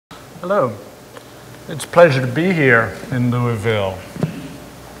Hello. It's a pleasure to be here in Louisville.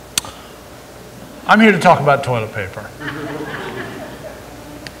 I'm here to talk about toilet paper.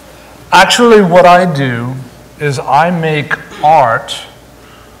 Actually, what I do is I make art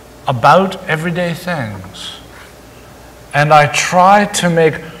about everyday things. And I try to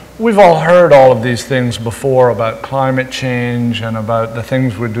make, we've all heard all of these things before about climate change and about the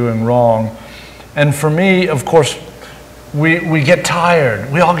things we're doing wrong. And for me, of course, we get tired.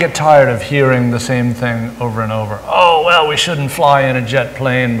 We all get tired of hearing the same thing over and over. Oh, well, we shouldn't fly in a jet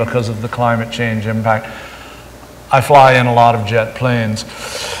plane because of the climate change impact. I fly in a lot of jet planes.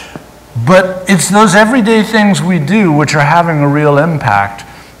 But it's those everyday things we do which are having a real impact.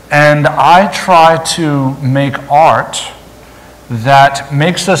 And I try to make art that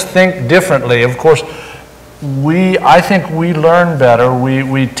makes us think differently. Of course, I think we learn better,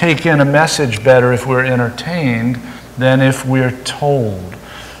 we take in a message better if we're entertained than if we're told.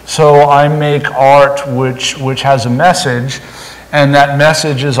 So I make art which has a message, and that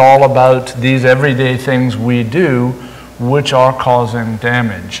message is all about these everyday things we do which are causing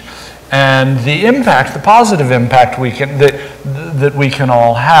damage. And the impact, the positive impact that we can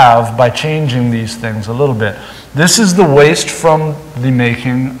all have by changing these things a little bit. This is the waste from the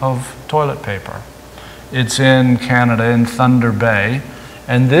making of toilet paper. It's in Canada, in Thunder Bay,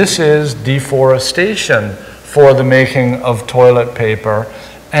 and this is deforestation for the making of toilet paper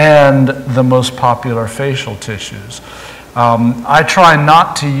and the most popular facial tissues. I try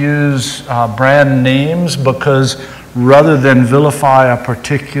not to use brand names because rather than vilify a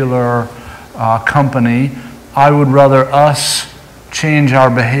particular company, I would rather us change our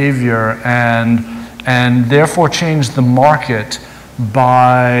behavior and therefore change the market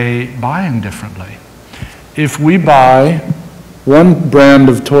by buying differently. If we buy one brand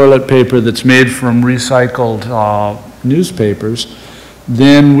of toilet paper that's made from recycled newspapers,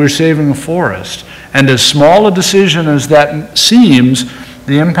 then we're saving a forest. And as small a decision as that seems,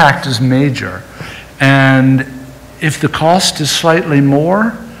 the impact is major. And if the cost is slightly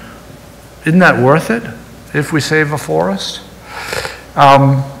more, isn't that worth it if we save a forest?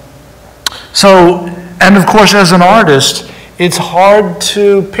 And of course, as an artist, it's hard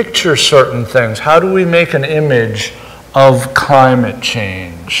to picture certain things. How do we make an image of climate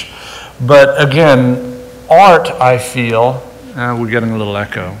change? But again, art, I feel, we're getting a little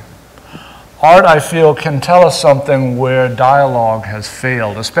echo. Art, I feel, can tell us something where dialogue has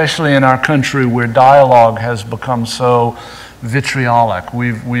failed, especially in our country where dialogue has become so vitriolic.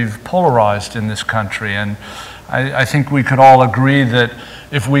 We've polarized in this country, and I think we could all agree that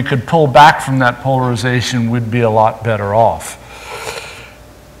if we could pull back from that polarization, we'd be a lot better off.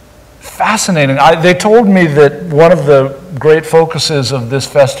 Fascinating. They told me that one of the great focuses of this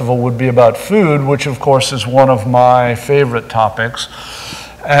festival would be about food, which of course is one of my favorite topics,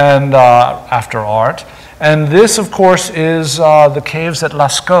 and after art. And this, of course, is the caves at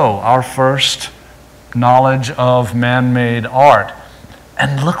Lascaux, our first knowledge of man-made art.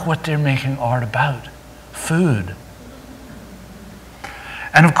 And look what they're making art about: food.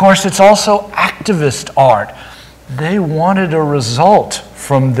 And of course, it's also activist art. They wanted a result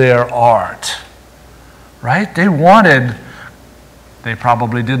from their art, right? They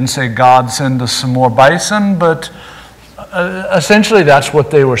probably didn't say, God, send us some more bison, but essentially that's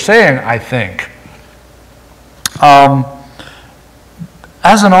what they were saying, I think.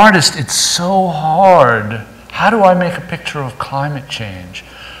 As an artist, it's so hard. How do I make a picture of climate change?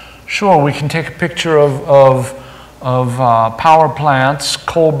 Sure, we can take a picture of power plants,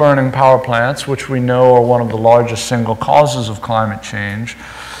 coal-burning power plants, which we know are one of the largest single causes of climate change.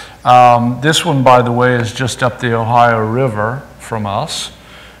 This one, by the way, is just up the Ohio River from us.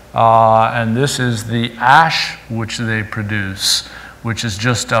 And this is the ash which they produce, which is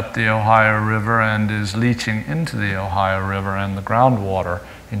just up the Ohio River and is leaching into the Ohio River and the groundwater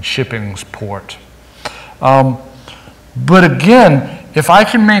in Shippingsport. But again, if I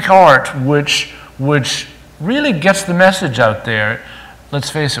can make art which really gets the message out there. Let's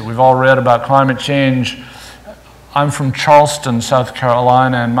face it, we've all read about climate change. I'm from Charleston, South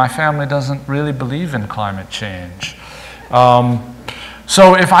Carolina, and my family doesn't really believe in climate change.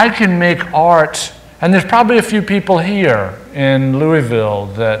 So if I can make art, and there's probably a few people here in Louisville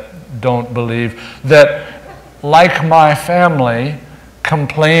that don't believe, that, like my family,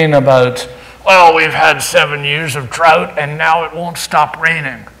 complain about, well, we've had 7 years of drought and now it won't stop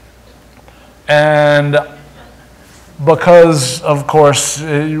raining. And because, of course,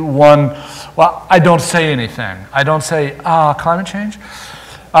 well, I don't say anything. I don't say, climate change.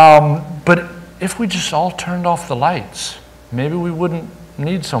 But if we just all turned off the lights, maybe we wouldn't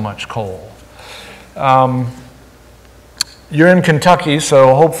need so much coal. You're in Kentucky,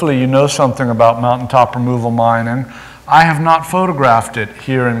 so hopefully you know something about mountaintop removal mining. I have not photographed it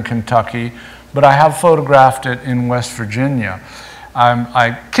here in Kentucky, but I have photographed it in West Virginia.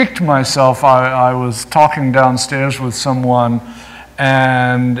 I kicked myself. I was talking downstairs with someone,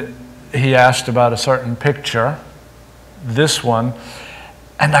 and he asked about a certain picture, this one,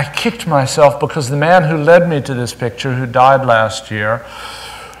 and I kicked myself because the man who led me to this picture, who died last year,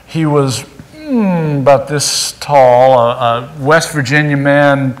 he was about this tall, a West Virginia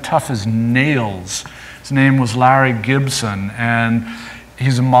man, tough as nails. His name was Larry Gibson, and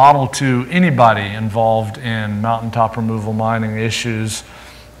he's a model to anybody involved in mountaintop removal mining issues.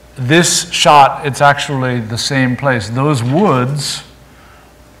 This shot, it's actually the same place. Those woods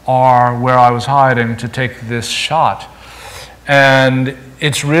are where I was hiding to take this shot. And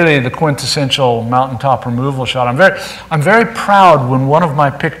it's really the quintessential mountaintop removal shot. I'm very proud when one of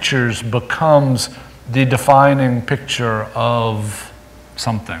my pictures becomes the defining picture of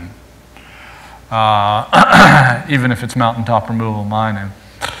something, even if it's mountaintop removal mining.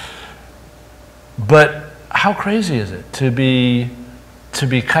 But how crazy is it to be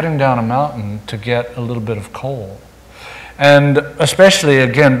cutting down a mountain to get a little bit of coal? And especially,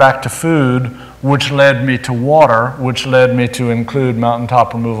 again, back to food, which led me to water, which led me to include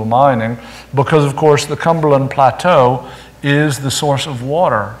mountaintop removal mining, because, of course, the Cumberland Plateau is the source of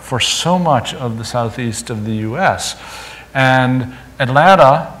water for so much of the southeast of the U.S. And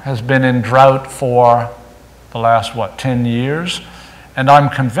Atlanta has been in drought for the last, 10 years? And I'm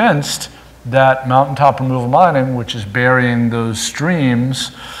convinced that mountaintop removal mining, which is burying those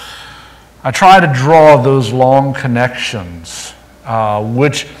streams, I try to draw those long connections,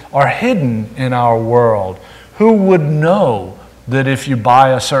 which are hidden in our world. Who would know that if you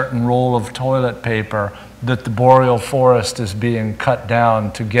buy a certain roll of toilet paper, that the boreal forest is being cut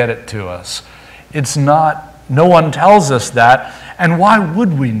down to get it to us? It's not, no one tells us that, and why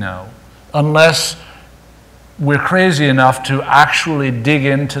would we know unless we're crazy enough to actually dig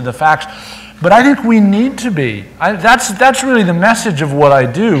into the facts? But I think we need to be. That's really the message of what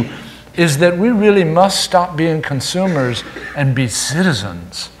I do, is that we really must stop being consumers and be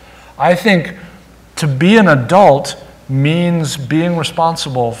citizens. I think to be an adult means being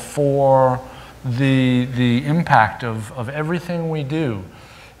responsible for the impact of everything we do.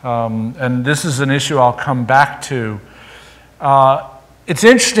 And this is an issue I'll come back to. It's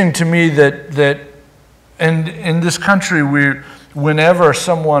interesting to me that in this country, whenever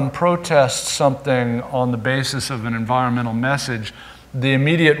someone protests something on the basis of an environmental message, the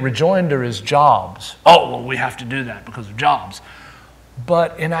immediate rejoinder is jobs. Oh, well, we have to do that because of jobs.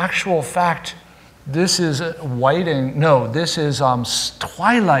 But in actual fact, this is Whiting, no, this is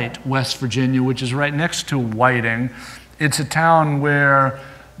Twilight, West Virginia, which is right next to Whiting. It's a town where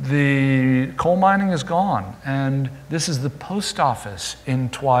the coal mining is gone, and this is the post office in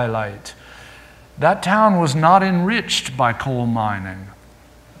Twilight. That town was not enriched by coal mining.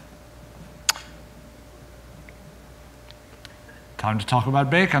 Time to talk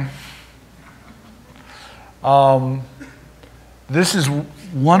about bacon. This is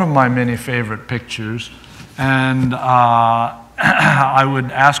one of my many favorite pictures, and I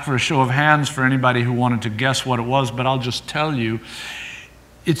would ask for a show of hands for anybody who wanted to guess what it was, but I'll just tell you.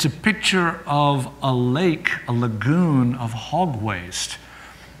 It's a picture of a lake, a lagoon of hog waste.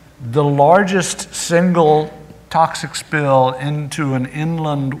 The largest single toxic spill into an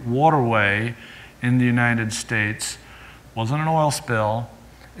inland waterway in the United States wasn't an oil spill,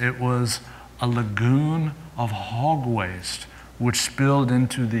 it was a lagoon of hog waste which spilled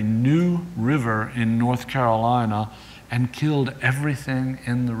into the New River in North Carolina and killed everything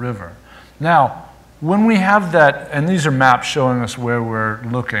in the river. Now, when we have that, and these are maps showing us where we're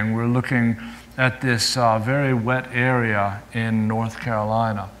looking at this very wet area in North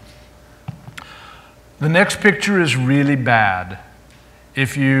Carolina. The next picture is really bad.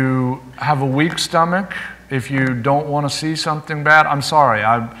 If you have a weak stomach, if you don't want to see something bad, I'm sorry.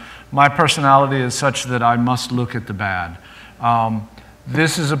 My personality is such that I must look at the bad.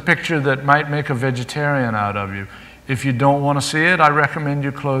 This is a picture that might make a vegetarian out of you. If you don't want to see it, I recommend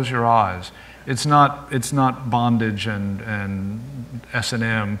you close your eyes. It's not bondage and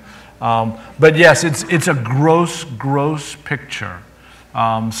S&M. But yes, it's a gross, gross picture.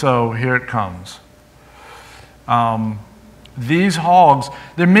 So here it comes. These hogs,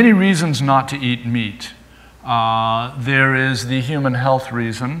 there are many reasons not to eat meat. There is the human health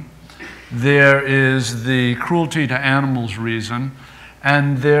reason, there is the cruelty to animals reason,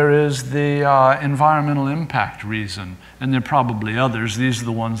 and there is the environmental impact reason. And there are probably others. These are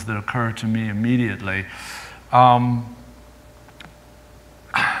the ones that occur to me immediately.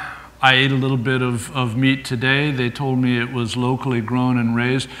 I ate a little bit of meat today. They told me it was locally grown and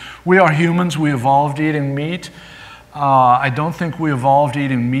raised. We are humans. We evolved eating meat. I don't think we evolved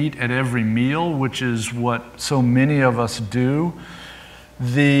eating meat at every meal, which is what so many of us do.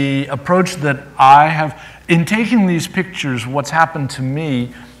 The approach that I have, in taking these pictures, what's happened to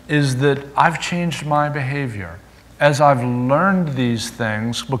me is that I've changed my behavior. As I've learned these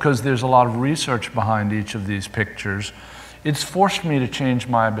things, because there's a lot of research behind each of these pictures, it's forced me to change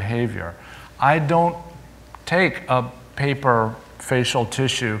my behavior. I don't take a paper facial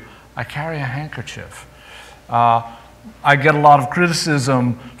tissue, I carry a handkerchief. I get a lot of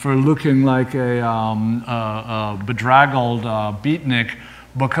criticism for looking like a bedraggled beatnik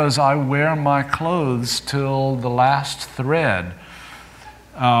because I wear my clothes till the last thread.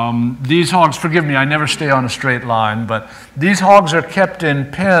 These hogs, forgive me, I never stay on a straight line, but these hogs are kept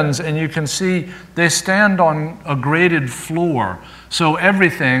in pens, and you can see they stand on a graded floor. So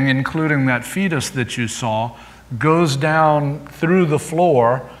everything, including that fetus that you saw, goes down through the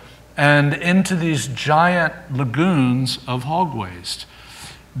floor and into these giant lagoons of hog waste.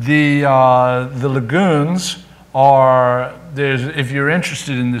 The lagoons are, if you're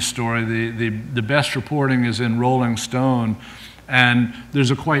interested in this story, the best reporting is in Rolling Stone. And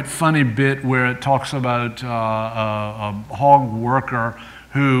there's a quite funny bit where it talks about a hog worker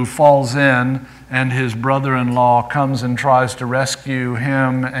who falls in, and his brother-in-law comes and tries to rescue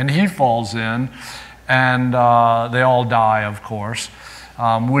him, and he falls in, and they all die, of course,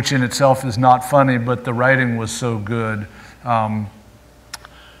 which in itself is not funny, but the writing was so good.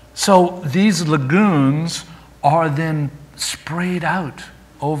 So these lagoons are then sprayed out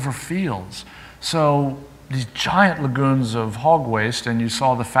over fields. So these giant lagoons of hog waste, and you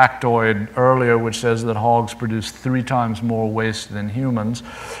saw the factoid earlier which says that hogs produce 3 times more waste than humans,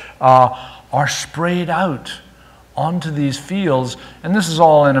 are sprayed out onto these fields, and this is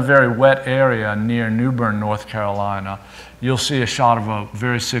all in a very wet area near New Bern, North Carolina. You'll see a shot of a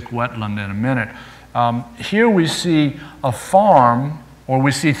very sick wetland in a minute. Here we see a farm, or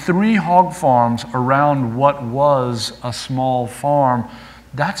we see 3 hog farms around what was a small farm.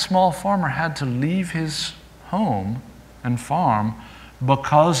 That small farmer had to leave his home and farm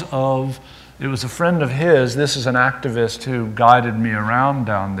because of, it was a friend of his, this is an activist who guided me around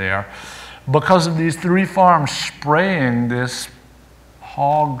down there, because of these 3 farms spraying this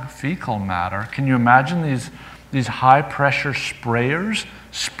hog fecal matter. Can you imagine these high pressure sprayers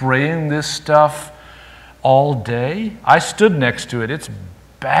spraying this stuff all day? I stood next to it. It's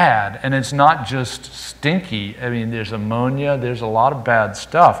bad, and it's not just stinky. I mean, there's ammonia, there's a lot of bad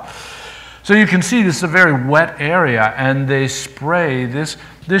stuff. So you can see this is a very wet area, and they spray this.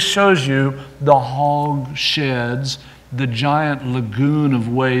 This shows you the hog sheds, the giant lagoon of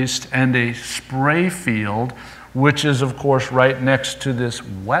waste, and a spray field, which is, of course, right next to this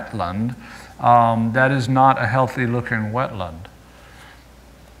wetland. That is not a healthy looking wetland.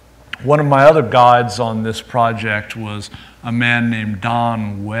 One of my other guides on this project was a man named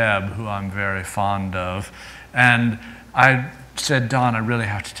Don Webb, who I'm very fond of. And I said, Don, I really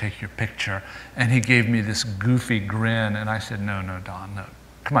have to take your picture. And he gave me this goofy grin, and I said, no, Don, no.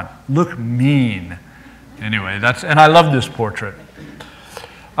 Come on, look mean. Anyway, and I love this portrait.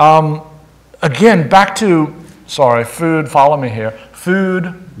 Again, back to, food, follow me here.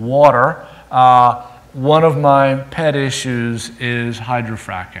 Food, water. One of my pet issues is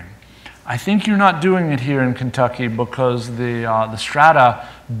hydrofracking. I think you're not doing it here in Kentucky because the strata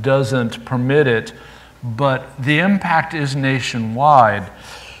doesn't permit it, but the impact is nationwide.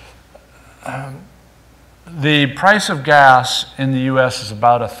 The price of gas in the U.S. is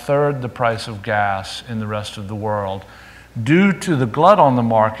about 1/3 the price of gas in the rest of the world due to the glut on the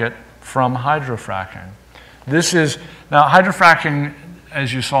market from hydrofracking. Now hydrofracking,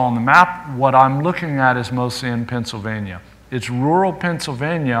 as you saw on the map, what I'm looking at is mostly in Pennsylvania. It's rural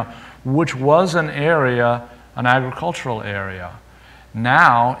Pennsylvania, which was an area, an agricultural area.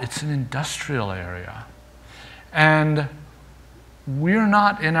 Now it's an industrial area. And we're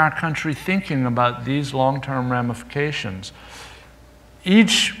not in our country thinking about these long-term ramifications.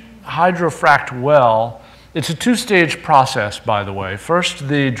 Each hydrofracked well, it's a 2-stage process, by the way. First,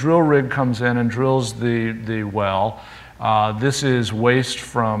 the drill rig comes in and drills the well. This is waste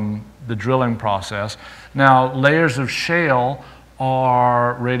from the drilling process. Now, layers of shale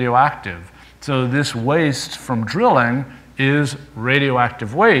are radioactive. So this waste from drilling is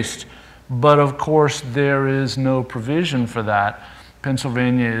radioactive waste. But of course, there is no provision for that.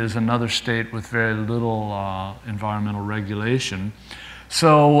 Pennsylvania is another state with very little environmental regulation.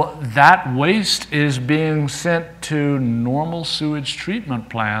 So that waste is being sent to normal sewage treatment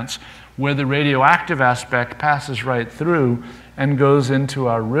plants where the radioactive aspect passes right through and goes into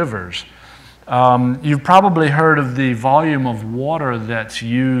our rivers. You've probably heard of the volume of water that's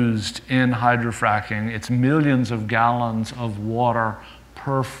used in hydrofracking. It's millions of gallons of water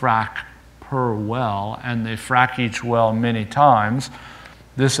per frac per well, and they frack each well many times.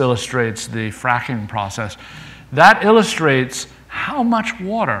 This illustrates the fracking process. That illustrates how much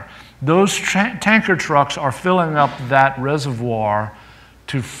water. Those tanker trucks are filling up that reservoir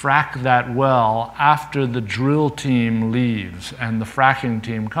to frack that well after the drill team leaves and the fracking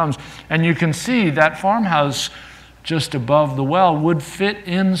team comes. And you can see that farmhouse just above the well would fit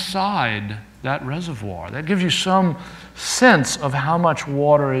inside that reservoir. That gives you some sense of how much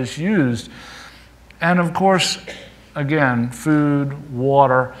water is used. And of course, again, food,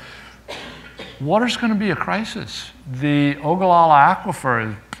 water. Water's going to be a crisis. The Ogallala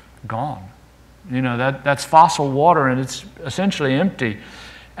Aquifer is gone. You know, that's fossil water, and it's essentially empty.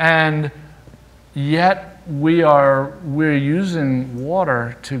 And yet we're using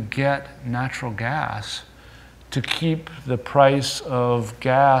water to get natural gas to keep the price of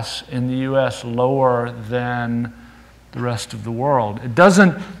gas in the US lower than the rest of the world. It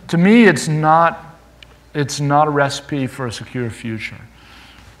doesn't, to me, it's not a recipe for a secure future.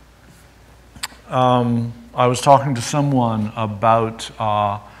 I was talking to someone about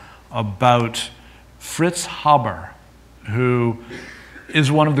Fritz Haber, who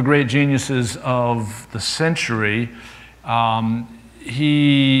is one of the great geniuses of the century.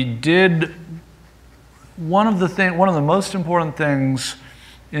 He did one of the most important things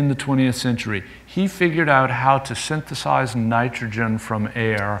in the 20th century. He figured out how to synthesize nitrogen from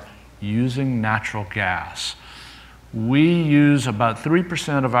air using natural gas. We use about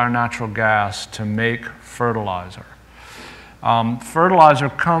 3% of our natural gas to make fertilizer. Fertilizer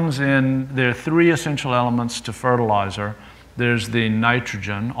comes in, there are 3 essential elements to fertilizer. There's the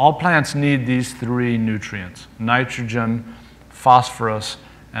nitrogen. All plants need these 3 nutrients: nitrogen, phosphorus,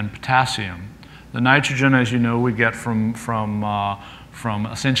 and potassium. The nitrogen, as you know, we get from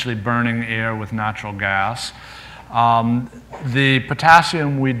essentially burning air with natural gas. The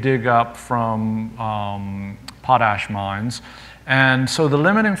potassium we dig up from potash mines. And so the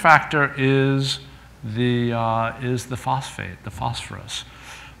limiting factor is the phosphate, the phosphorus.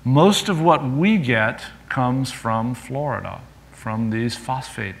 Most of what we get comes from Florida, from these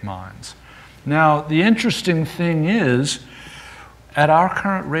phosphate mines. Now, the interesting thing is, at our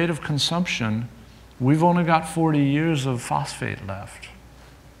current rate of consumption, we've only got 40 years of phosphate left.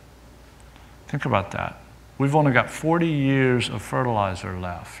 Think about that. We've only got 40 years of fertilizer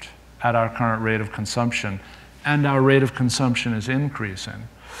left at our current rate of consumption, and our rate of consumption is increasing.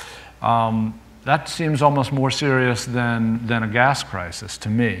 That seems almost more serious than a gas crisis to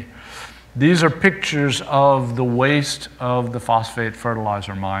me. These are pictures of the waste of the phosphate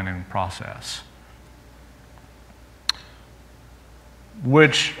fertilizer mining process,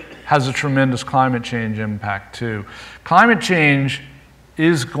 which has a tremendous climate change impact too. Climate change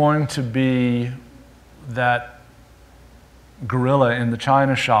is going to be that gorilla in the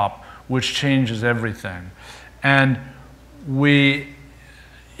china shop which changes everything. And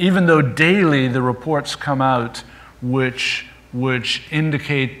even though daily the reports come out which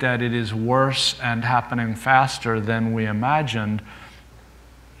indicate that it is worse and happening faster than we imagined,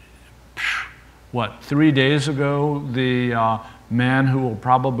 3 days ago, the man who will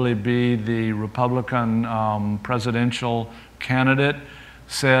probably be the Republican presidential candidate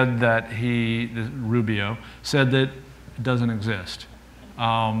said that Rubio, said that it doesn't exist.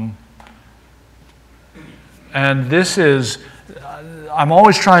 And this is, I'm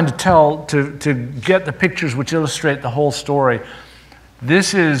always trying to get the pictures which illustrate the whole story.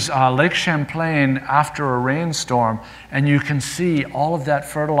 This is Lake Champlain after a rainstorm, and you can see all of that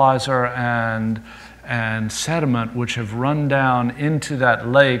fertilizer and sediment which have run down into that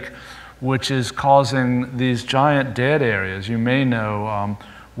lake, which is causing these giant dead areas. You may know,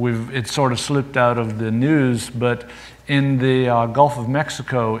 it's sort of slipped out of the news, but in the Gulf of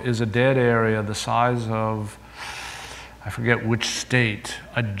Mexico is a dead area the size of, I forget which state,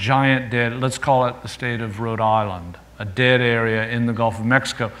 a giant dead, let's call it the state of Rhode Island, a dead area in the Gulf of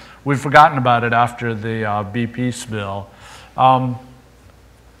Mexico. We've forgotten about it after the BP spill.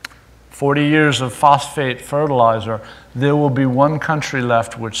 40 years of phosphate fertilizer, there will be one country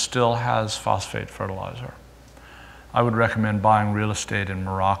left which still has phosphate fertilizer. I would recommend buying real estate in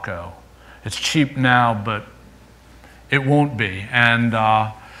Morocco. It's cheap now, but it won't be. And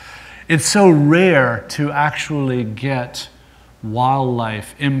it's so rare to actually get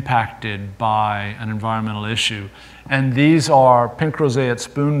wildlife impacted by an environmental issue. And these are pink roseate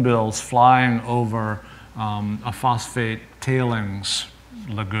spoonbills flying over a phosphate tailings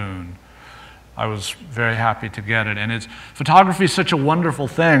lagoon. I was very happy to get it. And photography is such a wonderful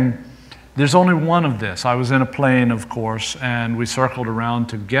thing. There's only one of this. I was in a plane, of course, and we circled around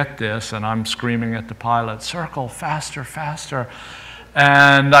to get this, and I'm screaming at the pilot, "Circle, faster, faster."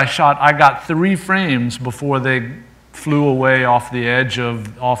 And I got 3 frames before they flew away off the edge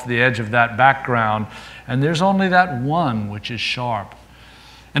of that background. And there's only that one which is sharp.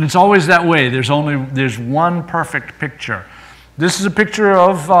 And it's always that way. There's one perfect picture. This is a picture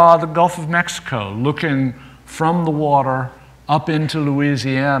of the Gulf of Mexico, looking from the water up into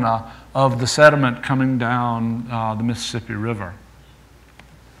Louisiana of the sediment coming down the Mississippi River.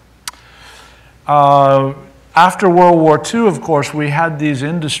 After World War II, of course, we had these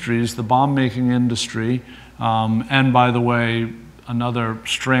industries, the bomb-making industry, and by the way, another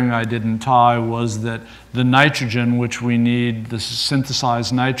string I didn't tie was that the nitrogen which we need, the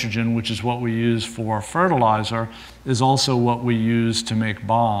synthesized nitrogen, which is what we use for fertilizer, is also what we use to make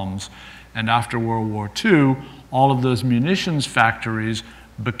bombs. And after World War II, all of those munitions factories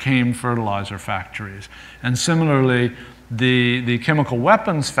became fertilizer factories. And similarly, the chemical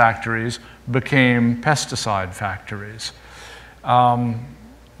weapons factories became pesticide factories.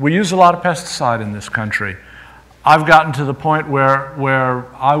 We use a lot of pesticide in this country. I've gotten to the point where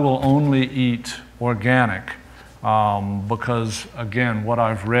I will only eat organic because, again, what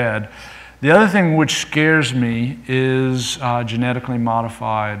I've read. The other thing which scares me is genetically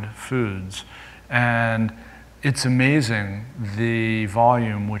modified foods. And it's amazing the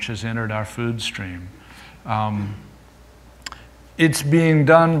volume which has entered our food stream. It's being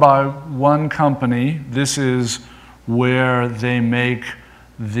done by one company. This is where they make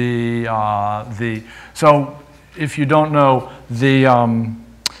so if you don't know, they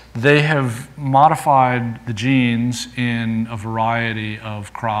have modified the genes in a variety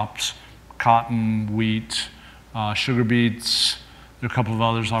of crops, cotton, wheat, sugar beets, there are a couple of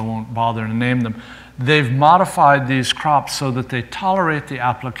others, I won't bother to name them. They've modified these crops so that they tolerate the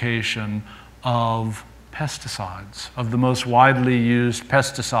application of pesticides, of the most widely used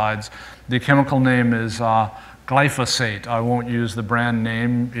pesticides. The chemical name is glyphosate. I won't use the brand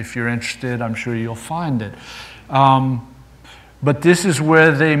name. If you're interested, I'm sure you'll find it. But this is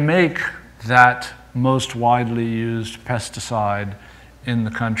where they make that most widely used pesticide in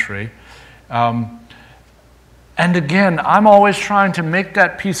the country. And again, I'm always trying to make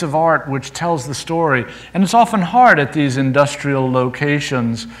that piece of art which tells the story. And it's often hard at these industrial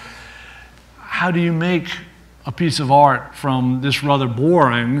locations. How do you make a piece of art from this rather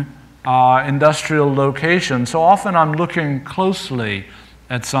boring industrial location? So often I'm looking closely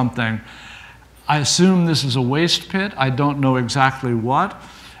at something. I assume this is a waste pit. I don't know exactly what.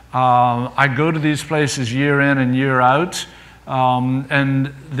 I go to these places year in and year out,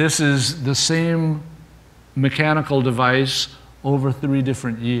 and this is the same mechanical device over 3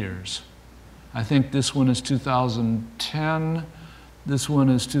 different years. I think this one is 2010, this one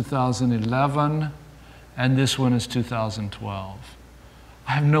is 2011, and this one is 2012.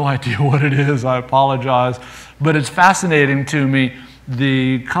 I have no idea what it is, I apologize, but it's fascinating to me,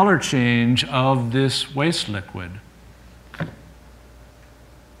 the color change of this waste liquid.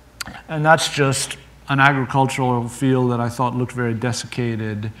 And that's just an agricultural field that I thought looked very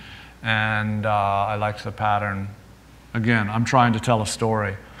desiccated, and I liked the pattern. Again, I'm trying to tell a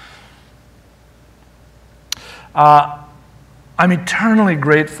story. I'm eternally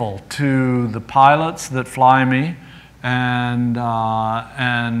grateful to the pilots that fly me, and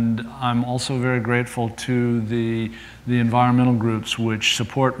I'm also very grateful to the environmental groups which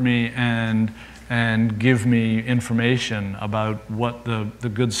support me and give me information about what the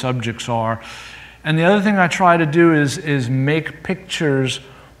good subjects are. And the other thing I try to do is make pictures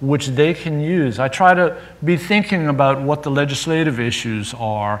which they can use. I try to be thinking about what the legislative issues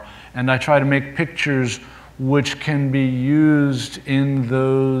are, and I try to make pictures which can be used in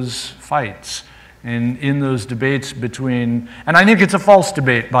those fights, in those debates between, and I think it's a false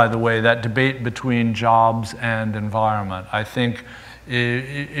debate, by the way, that debate between jobs and environment. I think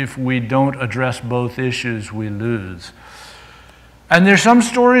if we don't address both issues, we lose. And there's some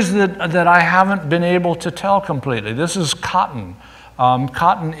stories that I haven't been able to tell completely. This is cotton.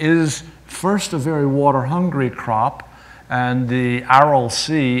 Cotton is first a very water-hungry crop, and the Aral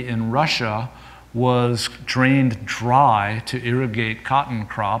Sea in Russia was drained dry to irrigate cotton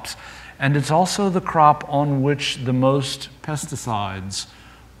crops, and it's also the crop on which the most pesticides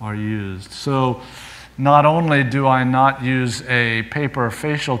are used. So not only do I not use a paper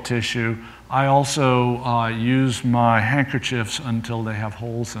facial tissue, I also use my handkerchiefs until they have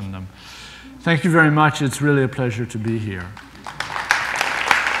holes in them. Thank you very much. It's really a pleasure to be here.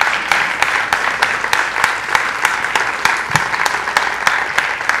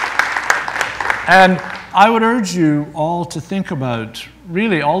 And I would urge you all to think about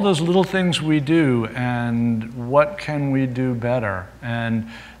really all those little things we do and what can we do better. And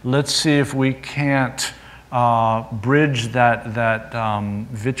let's see if we can't bridge that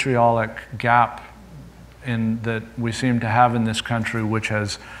vitriolic gap that we seem to have in this country, which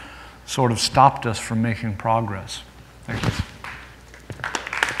has sort of stopped us from making progress. Thank you.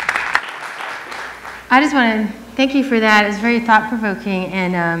 I just want to thank you for that. It was very thought-provoking,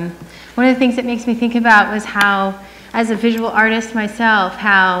 and one of the things that makes me think about was how, as a visual artist myself,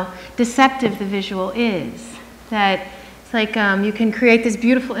 how deceptive the visual is. That it's like you can create this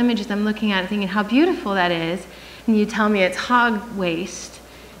beautiful image as I'm looking at it, thinking how beautiful that is, and you tell me it's hog waste,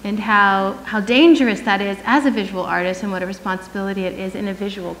 and how dangerous that is as a visual artist, and what a responsibility it is in a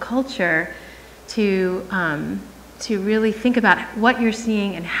visual culture to really think about what you're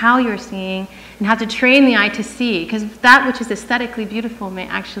seeing and how you're seeing, and how to train the eye to see, because that which is aesthetically beautiful may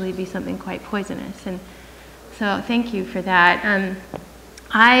actually be something quite poisonous. And so thank you for that.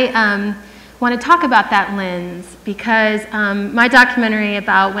 I want to talk about that lens because my documentary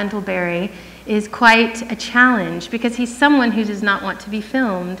about Wendell Berry is quite a challenge, because he's someone who does not want to be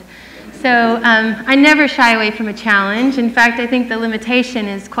filmed. So I never shy away from a challenge. In fact, I think the limitation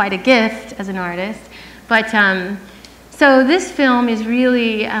is quite a gift as an artist. But so this film is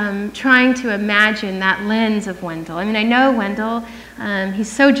really trying to imagine that lens of Wendell. I mean, I know Wendell,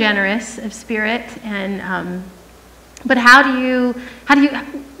 he's so generous of spirit, and but how do you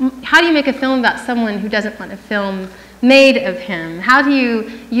make a film about someone who doesn't want a film made of him? How do you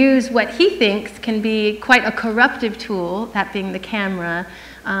use what he thinks can be quite a corruptive tool, that being the camera,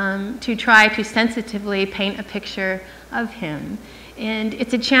 to try to sensitively paint a picture of him? And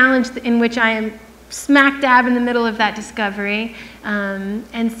it's a challenge in which I am smack dab in the middle of that discovery.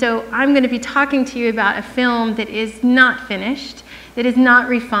 And so I'm going to be talking to you about a film that is not finished, that is not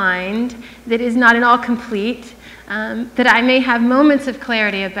refined, that is not at all complete, that I may have moments of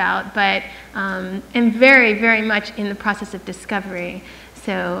clarity about, but am very, very much in the process of discovery.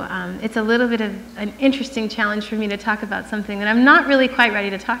 So it's a little bit of an interesting challenge for me to talk about something that I'm not really quite ready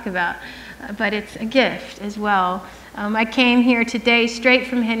to talk about, but it's a gift as well. I came here today straight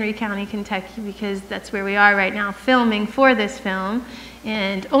from Henry County, Kentucky, because that's where we are right now filming for this film,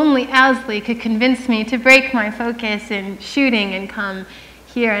 and only Owsley could convince me to break my focus in shooting and come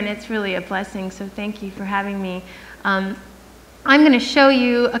here, and it's really a blessing, so thank you for having me. I'm going to show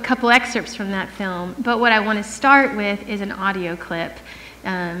you a couple excerpts from that film, but what I want to start with is an audio clip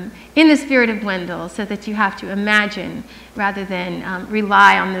in the spirit of Wendell, so that you have to imagine rather than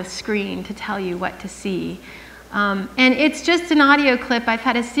rely on the screen to tell you what to see. And it's just an audio clip. I've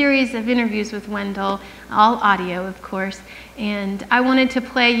had a series of interviews with Wendell, all audio, of course, and I wanted to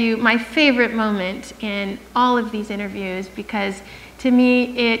play you my favorite moment in all of these interviews, because to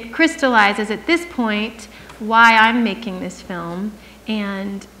me it crystallizes at this point why I'm making this film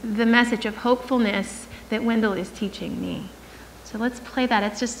and the message of hopefulness that Wendell is teaching me. So let's play that.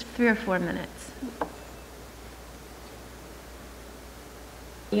 It's just 3 or 4 minutes.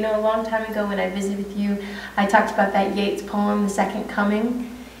 You know, a long time ago when I visited with you, I talked about that Yeats poem, The Second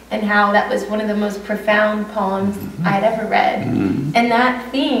Coming, and how that was one of the most profound poems I had ever read. And that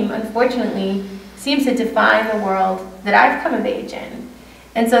theme, unfortunately, seems to define the world that I've come of age in.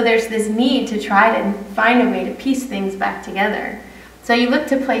 And so there's this need to try to find a way to piece things back together. So you look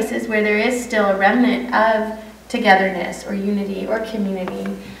to places where there is still a remnant of togetherness or unity or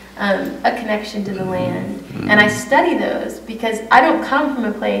community, a connection to the land. And I study those because I don't come from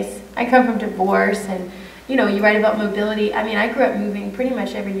a place, I come from divorce, and you know, you write about mobility. I mean, I grew up moving pretty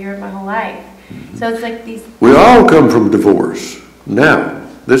much every year of my whole life. So it's like these... We all come from divorce. Now,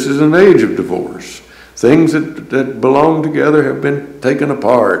 this is an age of divorce. Things that belong together have been taken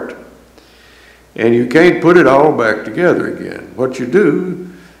apart. And you can't put it all back together again. What you do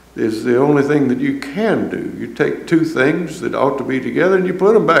is the only thing that you can do. You take two things that ought to be together and you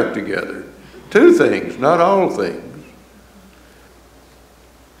put them back together. Two things, not all things.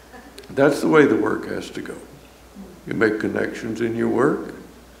 That's the way the work has to go. You make connections in your work.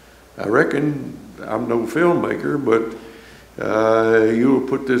 I reckon, I'm no filmmaker, but you'll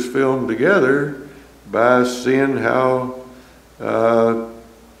put this film together by seeing how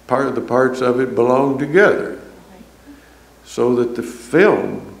part of the parts of it belong together, so that the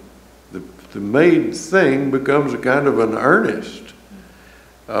film, the made thing, becomes a kind of an earnest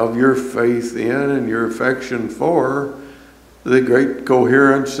of your faith in and your affection for the great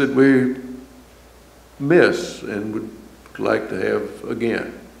coherence that we miss and would like to have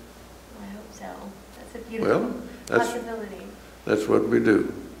again. I hope so. That's a beautiful possibility. That's what we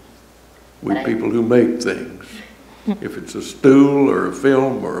do. We people who make things. If it's a stool or a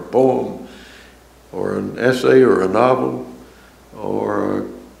film or a poem, or an essay or a novel or a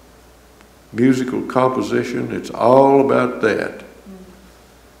musical composition. It's all about that.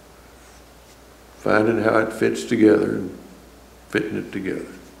 Finding how it fits together and fitting it together.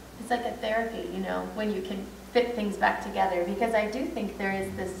 It's like a therapy, you know, when you can fit things back together, because I do think there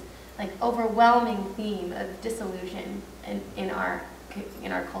is this like overwhelming theme of disillusion in our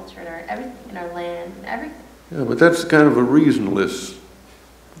culture, in our everything, in our land, and everything. Yeah, but that's kind of a reasonless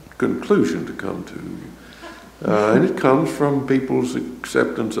conclusion to come to. And it comes from people's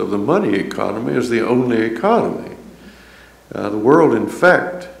acceptance of the money economy as the only economy. The world, in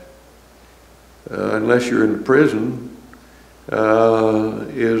fact, unless you're in prison,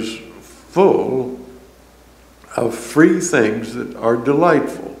 is full of free things that are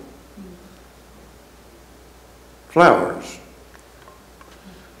delightful. Flowers.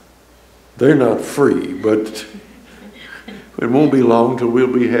 They're not free, but it won't be long till we'll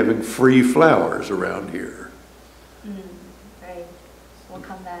be having free flowers around here. Right. We'll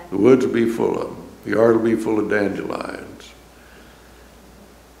come back. The woods will be full of them. The yard will be full of dandelions.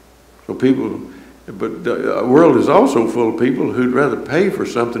 So people, but the world is also full of people who'd rather pay for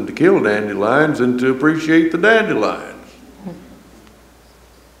something to kill dandelions than to appreciate the dandelions.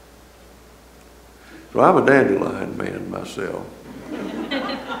 So I'm a dandelion man myself.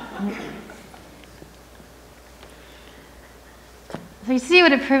 So you see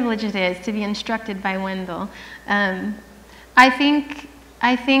what a privilege it is to be instructed by Wendell. I think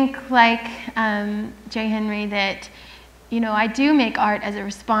like J. Henry, that, you know, I do make art as a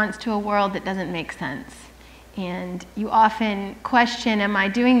response to a world that doesn't make sense. And you often question, am I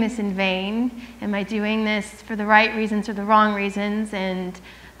doing this in vain? Am I doing this for the right reasons or the wrong reasons? And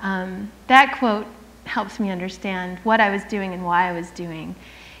that quote helps me understand what I was doing and why I was doing.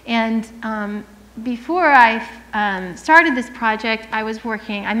 And before I started this project,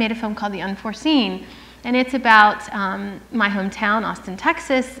 I made a film called The Unforeseen, and it's about my hometown, Austin,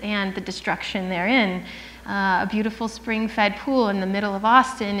 Texas, and the destruction therein. A beautiful spring-fed pool in the middle of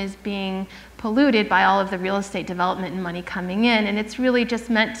Austin is being polluted by all of the real estate development and money coming in, and it's really just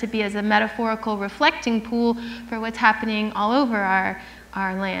meant to be as a metaphorical reflecting pool for what's happening all over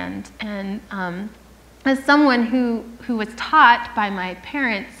our land. And as someone who was taught by my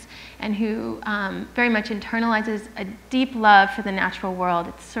parents and who very much internalizes a deep love for the natural world,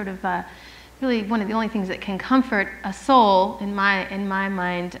 it's sort of really one of the only things that can comfort a soul in my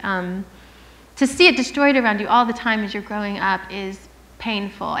mind. To see it destroyed around you all the time as you're growing up is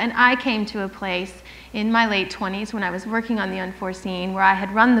painful. And I came to a place in my late 20s when I was working on The Unforeseen where I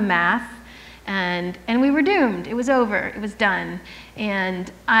had run the math, and we were doomed. It was over. It was done.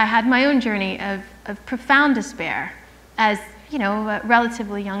 And I had my own journey of profound despair as, you know, a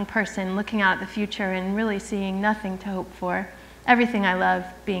relatively young person looking out at the future and really seeing nothing to hope for. Everything I love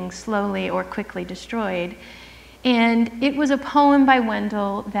being slowly or quickly destroyed. And it was a poem by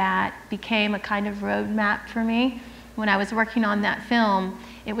Wendell that became a kind of roadmap for me. When I was working on that film,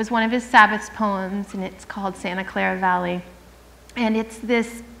 it was one of his Sabbaths poems, and it's called Santa Clara Valley. And it's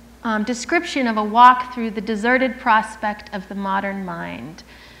this description of a walk through the deserted prospect of the modern mind,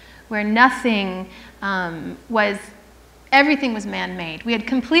 where everything was man-made. We had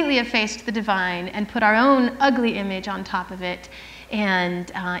completely effaced the divine and put our own ugly image on top of it.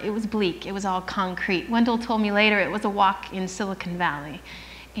 And it was bleak. It was all concrete. Wendell told me later it was a walk in Silicon Valley.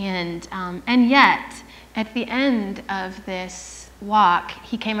 And yet, at the end of this walk,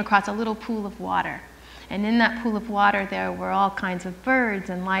 he came across a little pool of water. And in that pool of water, there were all kinds of birds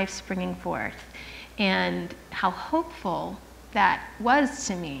and life springing forth. And how hopeful that was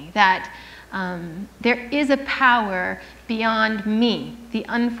to me, that there is a power beyond me. The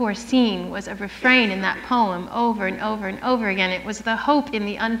unforeseen was a refrain in that poem over and over and over again. It was the hope in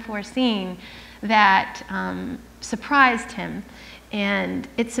the unforeseen that surprised him, and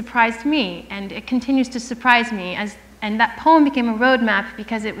it surprised me, and it continues to surprise me. And that poem became a roadmap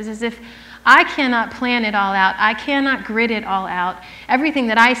because it was as if I cannot plan it all out. I cannot grid it all out. Everything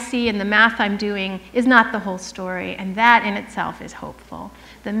that I see in the math I'm doing is not the whole story, and that in itself is hopeful.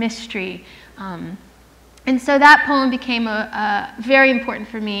 The mystery. And so that poem became very important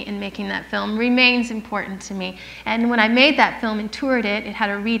for me in making that film, remains important to me. And when I made that film and toured it, it had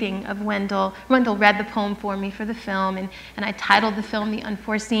a reading of Wendell. Wendell read the poem for me for the film, and I titled the film The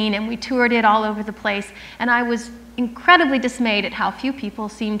Unforeseen, and we toured it all over the place. And I was incredibly dismayed at how few people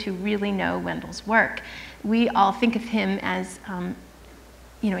seem to really know Wendell's work. We all think of him as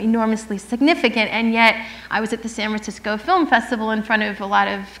enormously significant, and yet I was at the San Francisco Film Festival in front of a lot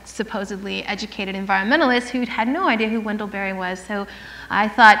of supposedly educated environmentalists who had no idea who Wendell Berry was. So I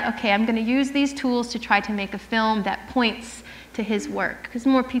thought, okay, I'm going to use these tools to try to make a film that points to his work, because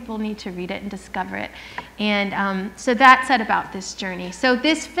more people need to read it and discover it. And so that said about this journey. So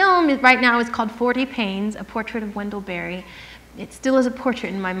this film right now is called 40 Pains, A Portrait of Wendell Berry. It still is a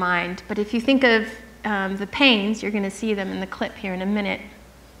portrait in my mind, but if you think of the pains, you're going to see them in the clip here in a minute.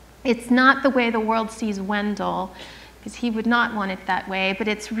 It's not the way the world sees Wendell, because he would not want it that way, but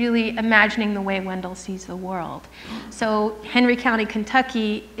it's really imagining the way Wendell sees the world. So Henry County,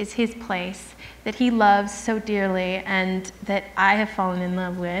 Kentucky is his place that he loves so dearly and that I have fallen in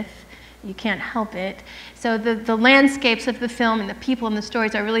love with. You can't help it. So the landscapes of the film and the people in the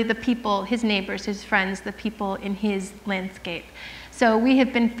stories are really the people, his neighbors, his friends, the people in his landscape. So we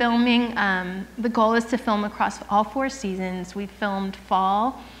have been filming, the goal is to film across all 4 seasons. We filmed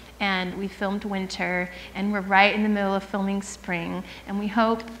fall, and we filmed winter, and we're right in the middle of filming spring, and we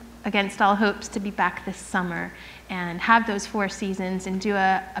hope, against all hopes, to be back this summer and have those 4 seasons and do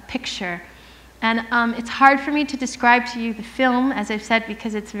a picture. And it's hard for me to describe to you the film, as I've said,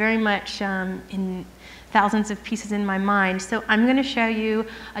 because it's very much in thousands of pieces in my mind. So I'm going to show you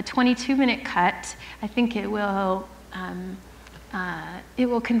a 22-minute cut. I think it will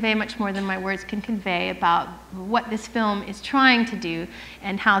convey much more than my words can convey about what this film is trying to do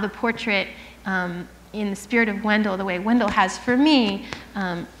and how the portrait, in the spirit of Wendell, the way Wendell has for me,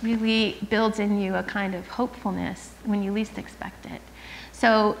 really builds in you a kind of hopefulness when you least expect it.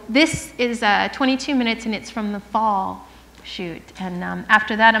 So this is 22 minutes, and it's from the fall shoot. And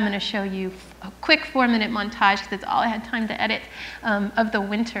after that, I'm going to show you a quick 4-minute montage, because that's all I had time to edit, of the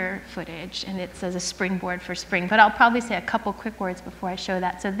winter footage. And it's as a springboard for spring. But I'll probably say a couple quick words before I show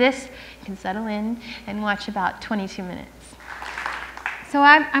that. So this, you can settle in and watch about 22 minutes. So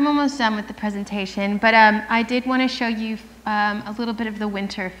I'm almost done with the presentation, but I did want to show you a little bit of the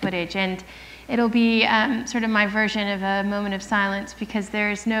winter footage. And it'll be sort of my version of a moment of silence, because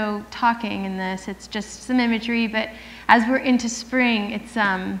there's no talking in this. It's just some imagery. But as we're into spring, it's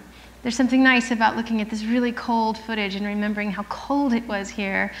there's something nice about looking at this really cold footage and remembering how cold it was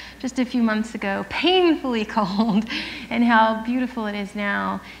here just a few months ago, painfully cold, and how beautiful it is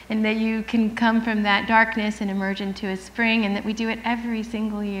now, and that you can come from that darkness and emerge into a spring, and that we do it every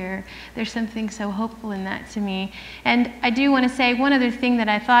single year. There's something so hopeful in that to me. And I do want to say one other thing that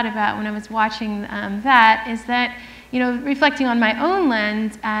I thought about when I was watching that is that, you know, reflecting on my own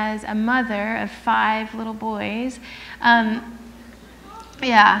lens as a mother of 5 little boys,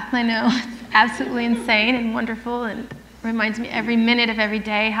 yeah, I know, it's absolutely insane and wonderful, and reminds me every minute of every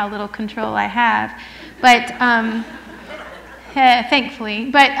day how little control I have. But thankfully,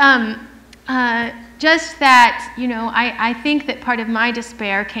 but just that, you know, I think that part of my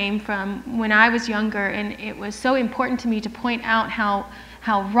despair came from when I was younger, and it was so important to me to point out how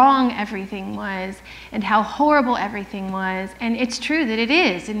wrong everything was and how horrible everything was. And it's true that it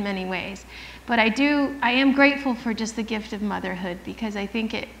is in many ways. But I am grateful for just the gift of motherhood, because I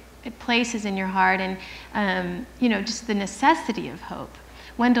think it places in your heart and, you know, just the necessity of hope.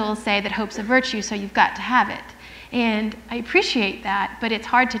 Wendell will say that hope's a virtue, so you've got to have it. And I appreciate that, but it's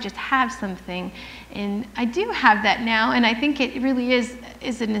hard to just have something. And I do have that now, and I think it really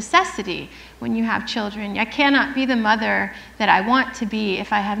is a necessity when you have children. I cannot be the mother that I want to be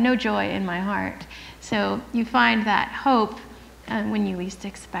if I have no joy in my heart. So you find that hope when you least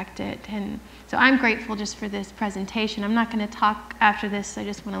expect it. And so I'm grateful just for this presentation. I'm not going to talk after this. I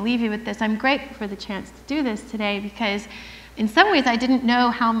just want to leave you with this. I'm grateful for the chance to do this today, because in some ways I didn't know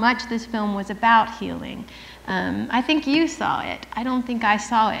how much this film was about healing. I think you saw it. I don't think I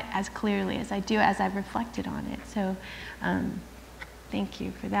saw it as clearly as I do as I've reflected on it. So thank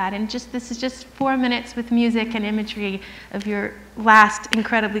you for that. And this is just 4 minutes with music and imagery of your last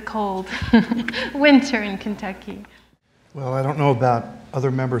incredibly cold winter in Kentucky. Well, I don't know about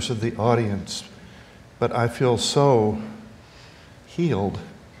other members of the audience, but I feel so healed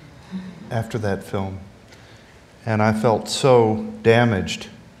after that film. And I felt so damaged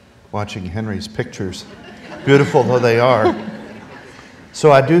watching Henry's pictures, beautiful though they are.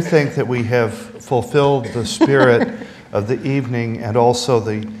 So I do think that we have fulfilled the spirit of the evening, and also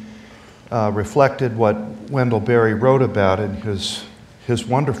reflected what Wendell Berry wrote about in his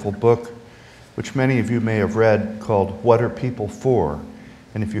wonderful book, which many of you may have read, called What Are People For?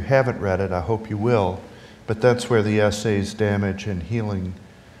 And if you haven't read it, I hope you will. But that's where the essays Damage and Healing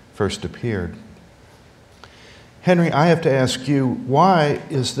first appeared. Henry, I have to ask you, why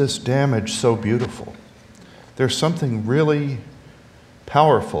is this Damage so beautiful? There's something really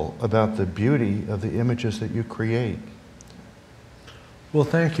powerful about the beauty of the images that you create. Well,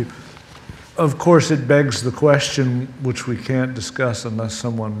 thank you. Of course, it begs the question, which we can't discuss unless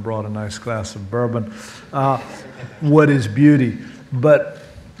someone brought a nice glass of bourbon, what is beauty? But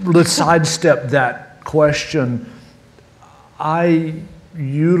let's sidestep that question. I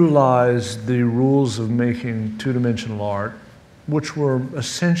utilized the rules of making two-dimensional art, which were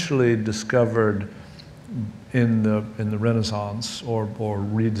essentially discovered in the Renaissance or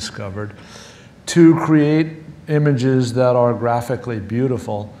rediscovered, to create images that are graphically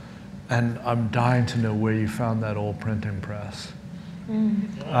beautiful. And I'm dying to know where you found that old printing press.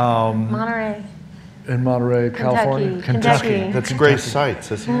 Monterey. In Monterey, California? Kentucky. That's great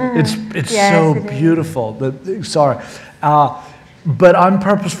sights, isn't it? It's Yes, so it is. beautiful. Sorry. But I'm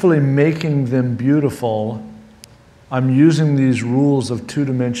purposefully making them beautiful. I'm using these rules of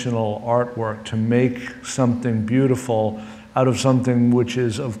two-dimensional artwork to make something beautiful out of something which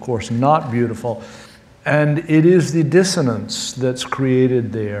is, of course, not beautiful. And it is the dissonance that's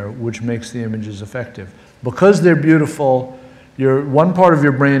created there which makes the images effective. Because they're beautiful, one part of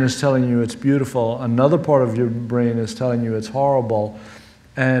your brain is telling you it's beautiful, another part of your brain is telling you it's horrible,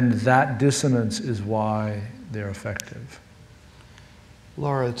 and that dissonance is why they're effective.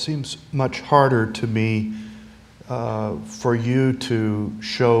 Laura, it seems much harder to me for you to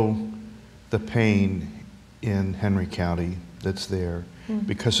show the pain in Henry County that's there,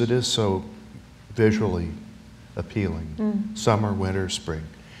 because it is so visually appealing, summer, winter, spring.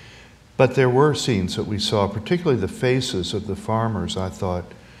 But there were scenes that we saw, particularly the faces of the farmers, I thought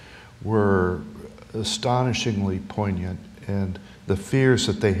were astonishingly poignant, and the fears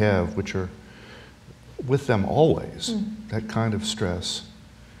that they have, which are with them always, that kind of stress.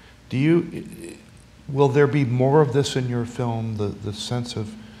 Will there be more of this in your film, the sense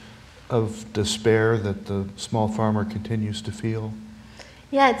of despair that the small farmer continues to feel?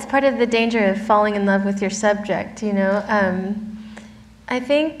 Yeah, it's part of the danger of falling in love with your subject, you know. I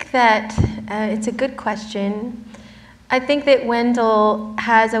think that it's a good question. I think that Wendell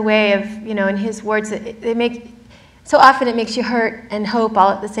has a way of, you know, in his words, so often it makes you hurt and hope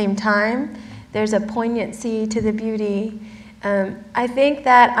all at the same time. There's a poignancy to the beauty. I think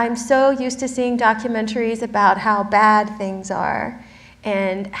that I'm so used to seeing documentaries about how bad things are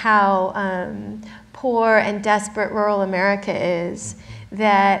and how poor and desperate rural America is,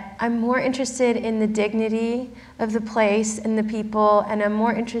 that I'm more interested in the dignity of the place and the people, and I'm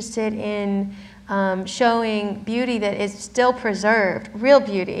more interested in showing beauty that is still preserved, real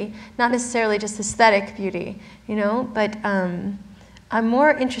beauty, not necessarily just aesthetic beauty, you know, but I'm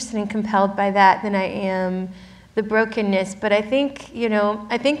more interested and compelled by that than I am the brokenness. But I think, you know,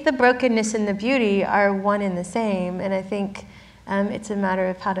 I think the brokenness and the beauty are one and the same, and I think it's a matter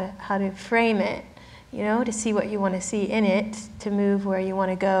of how to frame it, you know, to see what you want to see in it, to move where you want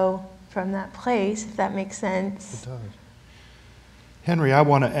to go from that place, if that makes sense. It does. Henry, I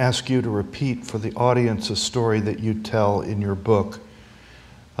want to ask you to repeat for the audience a story that you tell in your book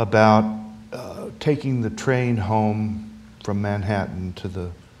about taking the train home from Manhattan to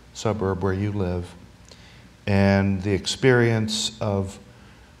the suburb where you live, and the experience of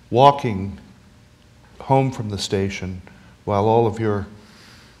walking home from the station while all of your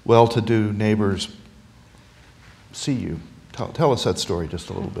well-to-do neighbors see you. Tell us that story just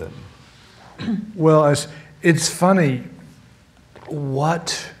a little bit. Well, it's funny where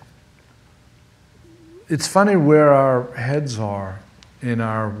our heads are in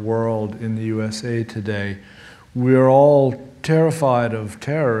our world in the USA today. We're all terrified of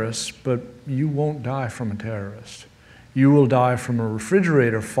terrorists, but you won't die from a terrorist. You will die from a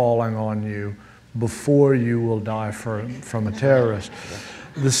refrigerator falling on you before you will die from a terrorist.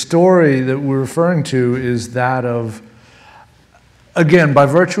 The story that we're referring to is that of, again, by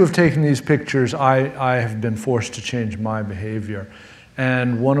virtue of taking these pictures, I have been forced to change my behavior.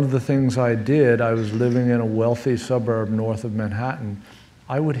 And one of the things I did, I was living in a wealthy suburb north of Manhattan.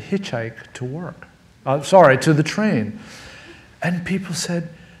 I would hitchhike to work. To the train. And people said,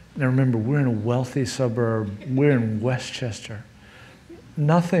 now remember, we're in a wealthy suburb. We're in Westchester.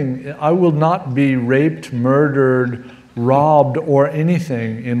 Nothing, I will not be raped, murdered, robbed, or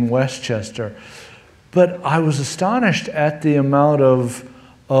anything in Westchester. But I was astonished at the amount of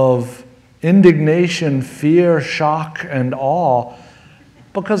indignation, fear, shock, and awe,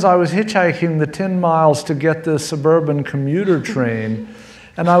 because I was hitchhiking the 10 miles to get the suburban commuter train.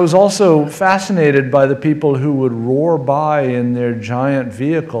 And I was also fascinated by the people who would roar by in their giant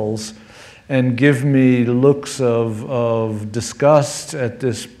vehicles and give me looks of disgust at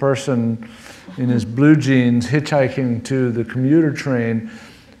this person in his blue jeans hitchhiking to the commuter train.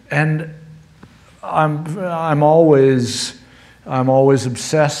 And I'm always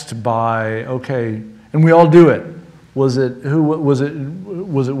obsessed by, okay, and we all do it. Was it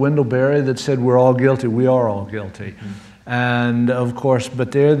Wendell Berry that said we're all guilty? We are all guilty. And of course,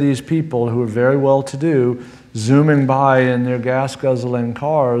 but there are these people who are very well-to-do zooming by in their gas-guzzling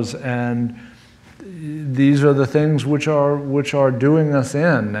cars, and these are the things which are doing us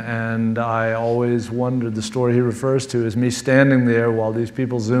in. And I always wondered, the story he refers to is me standing there while these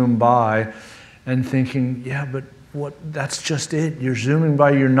people zoom by and thinking, yeah, but that's just it. You're zooming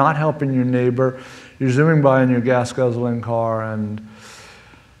by, you're not helping your neighbor, you're zooming by in your gas guzzling car, and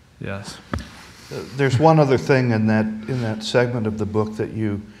yes. There's one other thing in that segment of the book that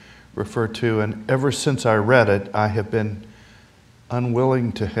you refer to, and ever since I read it, I have been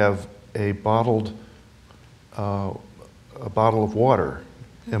unwilling to have a bottle of water.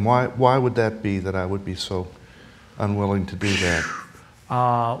 And why would that be that I would be so unwilling to do that?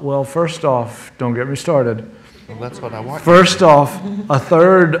 Well, first off, don't get me started. Well, that's what I want. First off, a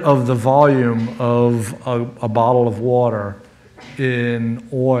third of the volume of a bottle of water in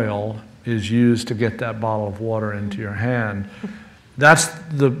oil is used to get that bottle of water into your hand. That's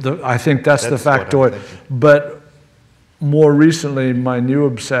I think that's the factoid. But more recently, my new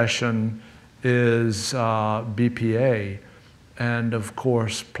obsession is BPA. And of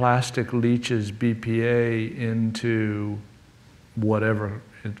course, plastic leaches BPA into whatever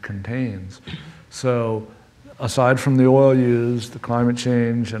it contains. So aside from the oil used, the climate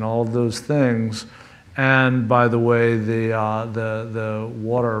change, and all of those things, and by the way, the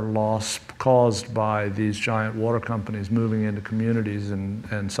water loss caused by these giant water companies moving into communities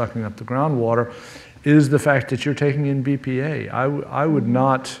and sucking up the groundwater, is the fact that you're taking in BPA.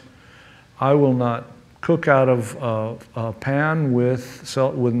 I will not cook out of a pan with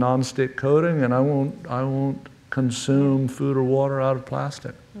nonstick coating, and I won't consume food or water out of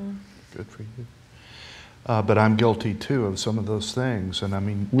plastic. Good for you. But I'm guilty too of some of those things, and I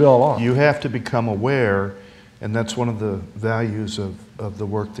mean, we all are. You have to become aware, and that's one of the values of the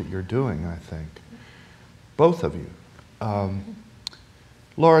work that you're doing, I think. Both of you.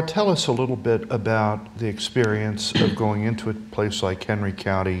 Laura, tell us a little bit about the experience of going into a place like Henry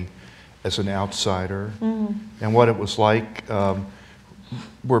County as an outsider, and what it was like.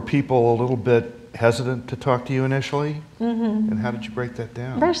 Were people a little bit hesitant to talk to you initially? And how did you break that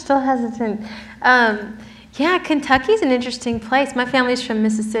down? They're still hesitant. Yeah, Kentucky's an interesting place. My family's from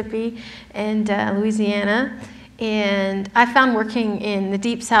Mississippi and Louisiana, and I found working in the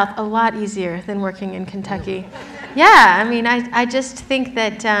Deep South a lot easier than working in Kentucky. Yeah, I mean, I just think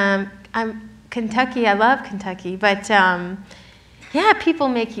that Kentucky, I love Kentucky, but yeah, people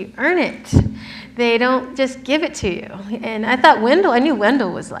make you earn it. They don't just give it to you. And I knew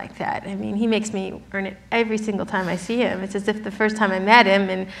Wendell was like that. I mean, he makes me earn it every single time I see him. It's as if the first time I met him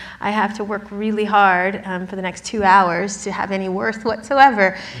and I have to work really hard for the next 2 hours to have any worth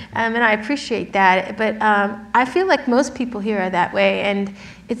whatsoever. And I appreciate that. But I feel like most people here are that way, and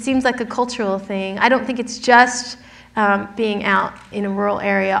it seems like a cultural thing. I don't think it's just being out in a rural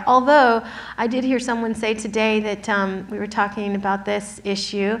area. Although I did hear someone say today that we were talking about this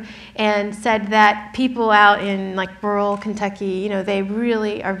issue and said that people out in like rural Kentucky, they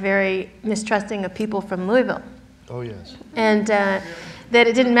really are very mistrusting of people from Louisville. Oh, yes. And that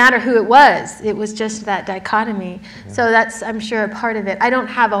it didn't matter who it was just that dichotomy. Yeah. So that's, I'm sure, a part of it. I don't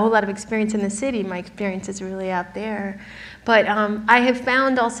have a whole lot of experience in the city. My experience is really out there. But I have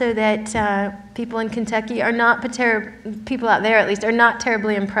found also that people in Kentucky are not, people out there at least, are not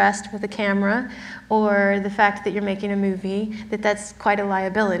terribly impressed with the camera or the fact that you're making a movie, that's quite a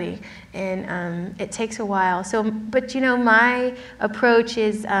liability. And it takes a while. So, but my approach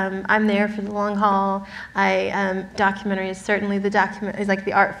is I'm there for the long haul. Documentary is certainly is like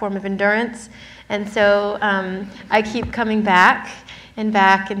the art form of endurance. And so I keep coming back and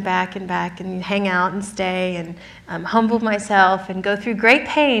back and back and back and hang out and stay and humble myself and go through great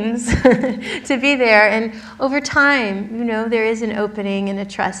pains to be there. And over time, there is an opening and a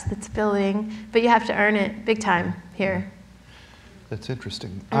trust that's building, but you have to earn it big time here. That's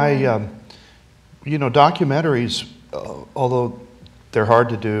interesting. Documentaries, although they're hard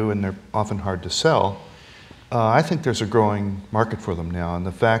to do and they're often hard to sell, I think there's a growing market for them now. And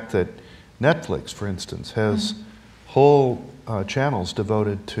the fact that Netflix, for instance, has whole channels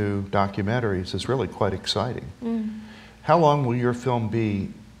devoted to documentaries is really quite exciting. How long will your film be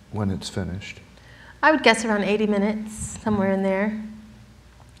when it's finished? I would guess around 80 minutes, somewhere in there.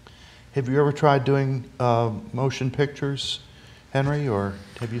 Have you ever tried doing motion pictures, Henry, or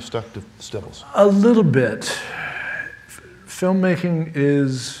have you stuck to stills? A little bit. Filmmaking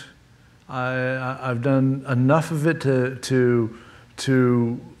is, I've done enough of it to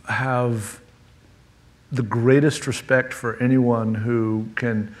have the greatest respect for anyone who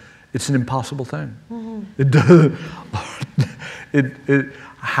can. It's an impossible thing. It does.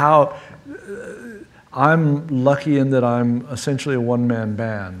 I'm lucky in that I'm essentially a one-man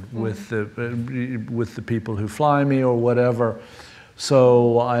band with the people who fly me or whatever.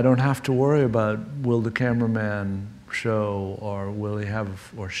 So I don't have to worry about will the cameraman show, or will he have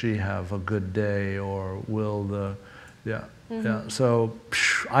or she have a good day, or will the, yeah. So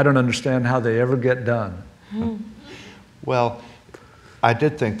I don't understand how they ever get done. Well, I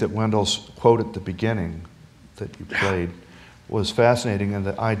did think that Wendell's quote at the beginning that you played was fascinating, and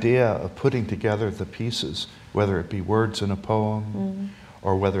the idea of putting together the pieces, whether it be words in a poem,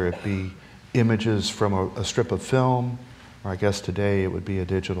 or whether it be images from a strip of film, or I guess today it would be a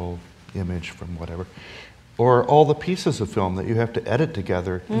digital image from whatever, or all the pieces of film that you have to edit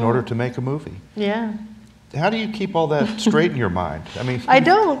together in order to make a movie. Yeah. How do you keep all that straight in your mind? I mean, I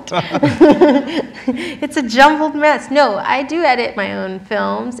don't. It's a jumbled mess. No, I do edit my own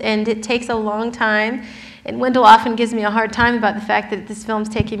films, and it takes a long time. And Wendell often gives me a hard time about the fact that this film's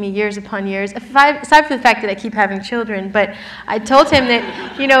taking me years upon years, aside from the fact that I keep having children. But I told him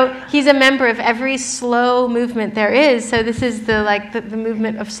that, you know, he's a member of every slow movement there is. So this is the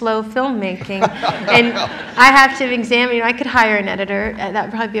movement of slow filmmaking. And I have to examine, you know, I could hire an editor. That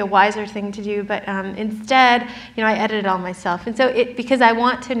would probably be a wiser thing to do. But instead, you know, I edit it all myself. And so because I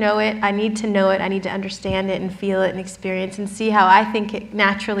want to know it, I need to understand it and feel it and experience and see how I think it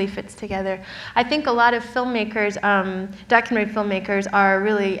naturally fits together. I think a lot of filmmakers, documentary filmmakers, are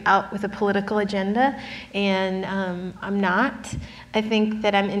really out with a political agenda, and I'm not. I think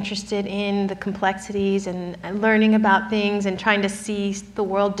that I'm interested in the complexities and learning about things and trying to see the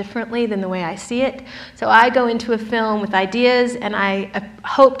world differently than the way I see it. So I go into a film with ideas, and I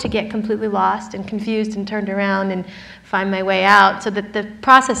hope to get completely lost and confused and turned around and find my way out, so that the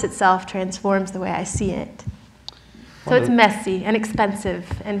process itself transforms the way I see it. So it's messy and expensive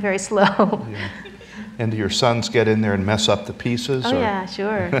and very slow. Yeah. And do your sons get in there and mess up the pieces? Oh, yeah,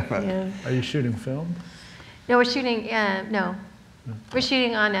 sure. Yeah. Are you shooting film? No, we're shooting, no. We're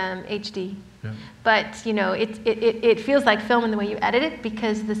shooting on HD. Yeah. But, you know, it feels like film in the way you edit it,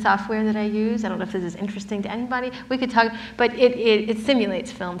 because the software that I use, I don't know if this is interesting to anybody, we could talk, but it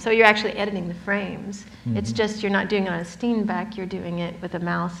simulates film. So you're actually editing the frames. It's just you're not doing it on a Steenbeck, you're doing it with a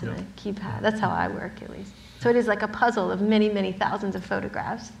mouse and a keypad. That's how I work, at least. So it is like a puzzle of many, many thousands of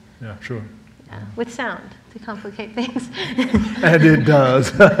photographs. Yeah, sure. With sound to complicate things. And it does.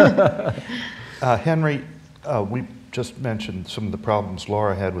 Henry, we just mentioned some of the problems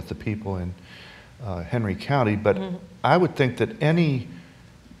Laura had with the people in Henry County, but I would think that any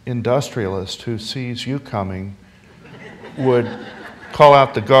industrialist who sees you coming would call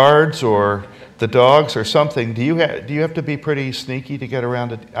out the guards or the dogs or something. Do you have to be pretty sneaky to get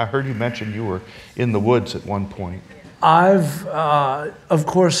around it? I heard you mention you were in the woods at one point. Of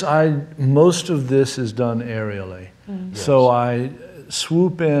course, most of this is done aerially. So I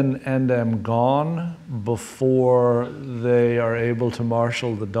swoop in and am gone before they are able to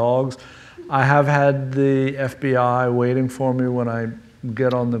marshal the dogs. I have had the FBI waiting for me when I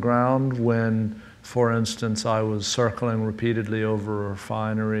get on the ground when, for instance, I was circling repeatedly over a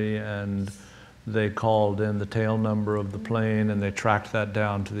refinery and they called in the tail number of the plane and they tracked that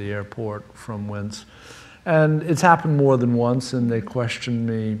down to the airport from whence. And it's happened more than once, and they questioned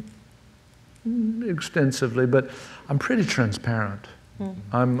me extensively, but I'm pretty transparent.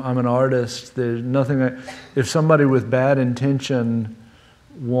 I'm an artist. There's nothing. If somebody with bad intention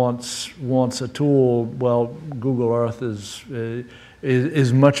wants a tool, well, Google Earth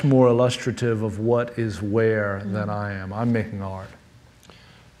is much more illustrative of what is where than I am. I'm making art.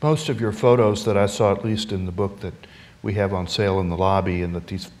 Most of your photos that I saw, at least in the book that we have on sale in the lobby and that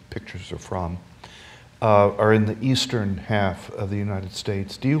these pictures are from, are in the eastern half of the United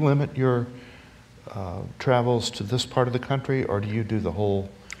States. Do you limit your travels to this part of the country, or do you do the whole world?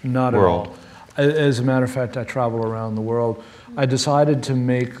 Not at all. As a matter of fact, I travel around the world. I decided to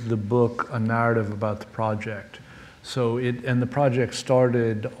make the book a narrative about the project. And the project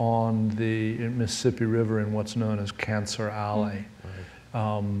started on the Mississippi River in what's known as Cancer Alley,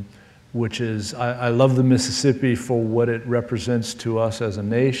 which is, I love the Mississippi for what it represents to us as a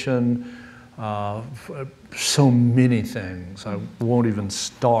nation. So many things. I won't even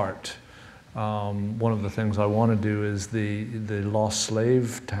start. One of the things I want to do is the lost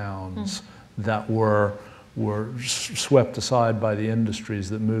slave towns that were swept aside by the industries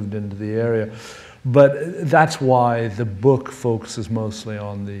that moved into the area. But that's why the book focuses mostly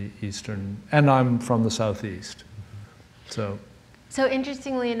on the eastern, and I'm from the southeast. So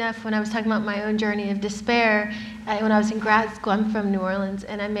interestingly enough, when I was talking about my own journey of despair, when I was in grad school, I'm from New Orleans,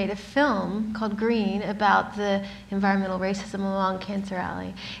 and I made a film called Green about the environmental racism along Cancer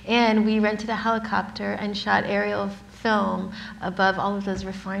Alley. And we rented a helicopter and shot aerial film above all of those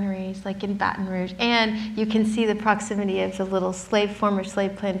refineries, like in Baton Rouge. And you can see the proximity of the little former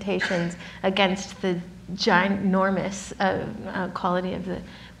slave plantations against the ginormous quality of the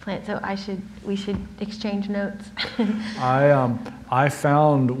plant. So we should exchange notes. I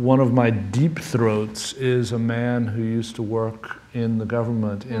found one of my deep throats is a man who used to work in the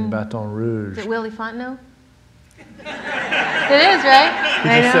government in Baton Rouge. Is it Willie Fontenot? It is, right? He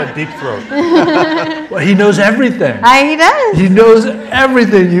just said deep throat. Well, he knows everything. He does. He knows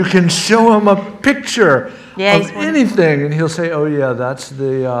everything. You can show him a picture of anything, and he'll say, "Oh yeah, that's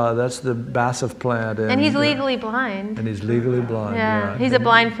the Bassif plant." And he's legally blind. And he's legally blind. Yeah, he's a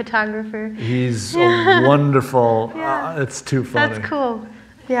blind photographer. He's a wonderful. It's too funny. That's cool.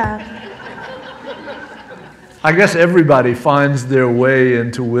 Yeah. I guess everybody finds their way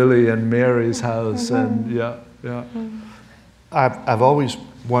into Willie and Mary's house, and yeah. I've always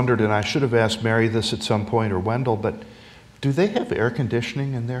wondered, and I should have asked Mary this at some point, or Wendell, but do they have air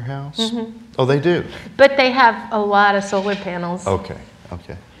conditioning in their house? Oh, they do? But they have a lot of solar panels. Okay.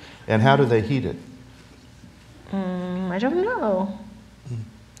 And how do they heat it? I don't know.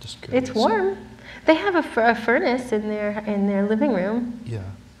 Just curious. It's warm. They have a furnace in their living room. Yeah.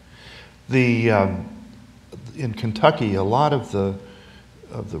 In Kentucky, a lot of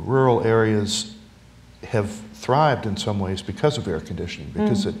the rural areas have thrived in some ways because of air conditioning,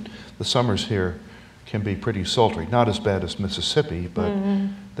 because the summers here can be pretty sultry. Not as bad as Mississippi, but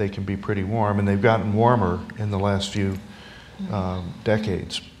they can be pretty warm, and they've gotten warmer in the last few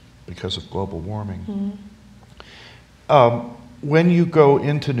decades because of global warming. When you go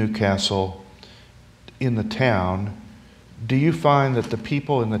into Newcastle, in the town, do you find that the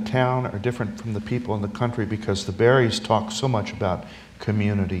people in the town are different from the people in the country? Because the Berrys talk so much about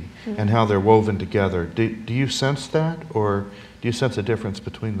community and how they're woven together. Do you sense that, or do you sense a difference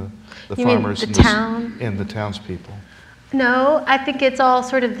between the farmers and the townspeople? No, I think it's all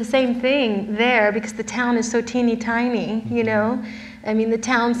sort of the same thing there, because the town is so teeny tiny, you know? I mean, the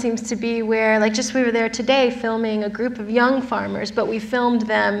town seems to be where, like, just we were there today filming a group of young farmers, but we filmed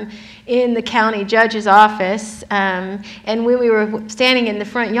them in the county judge's office. And when we were standing in the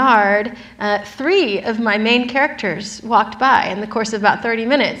front yard, 3 of my main characters walked by in the course of about 30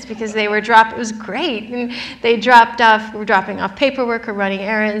 minutes because they were it was great. And they were dropping off paperwork or running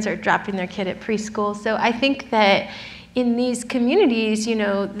errands or dropping their kid at preschool. So I think that in these communities, you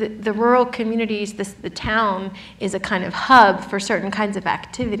know, the rural communities, the town is a kind of hub for certain kinds of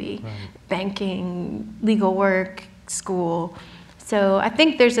activity, banking, legal work, school. So I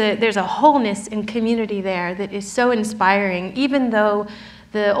think there's a wholeness in community there that is so inspiring, even though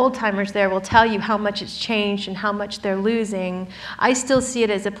the old-timers there will tell you how much it's changed and how much they're losing. I still see it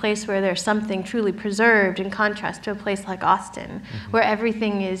as a place where there's something truly preserved, in contrast to a place like Austin, where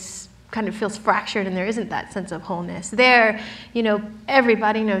everything is kind of feels fractured and there isn't that sense of wholeness. There, you know,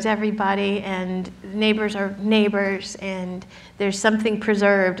 everybody knows everybody and neighbors are neighbors, and there's something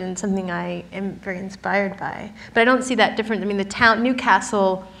preserved and something I am very inspired by. But I don't see that difference. I mean, the town,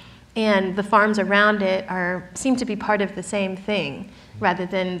 Newcastle, and the farms around it seem to be part of the same thing, rather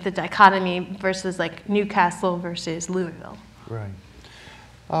than the dichotomy versus like Newcastle versus Louisville. Right.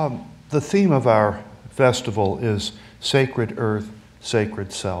 The theme of our festival is Sacred Earth,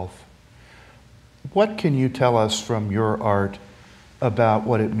 Sacred Self. What can you tell us from your art about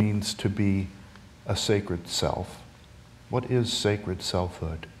what it means to be a sacred self? What is sacred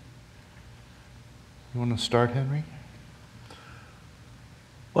selfhood? You want to start, Henry?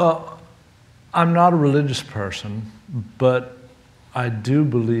 Well, I'm not a religious person, but I do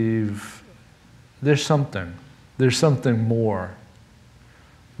believe there's something more,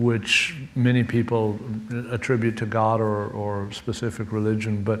 which many people attribute to God or specific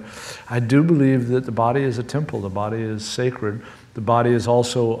religion. But I do believe that the body is a temple, the body is sacred. The body is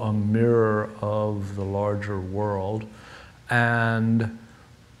also a mirror of the larger world. And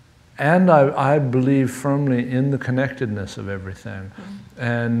I believe firmly in the connectedness of everything.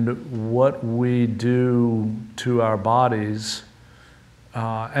 And what we do to our bodies,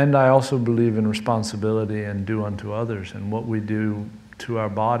 and I also believe in responsibility and do unto others, and what we do to our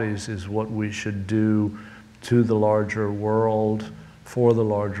bodies is what we should do to the larger world, for the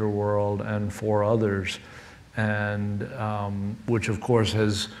larger world, and for others. And which of course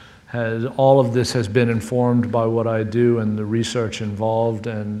has all of this has been informed by what I do and the research involved,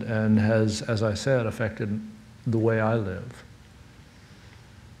 and has, as I said, affected the way I live.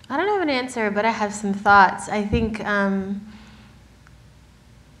 I don't have an answer, but I have some thoughts. I think a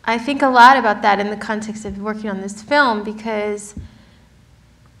lot about that in the context of working on this film, because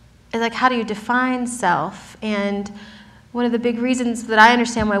it's like, how do you define self? And one of the big reasons that I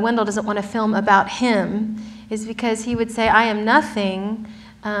understand why Wendell doesn't want to film about him is because he would say, I am nothing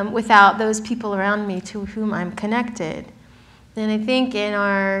without those people around me to whom I'm connected. And I think in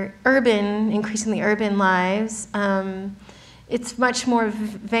our increasingly urban lives, it's much more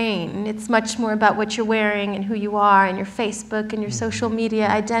vain. It's much more about what you're wearing and who you are and your Facebook and your social media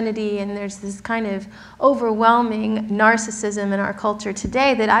identity. And there's this kind of overwhelming narcissism in our culture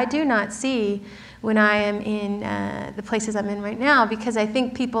today that I do not see when I am in the places I'm in right now, because I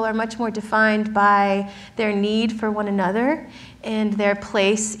think people are much more defined by their need for one another and their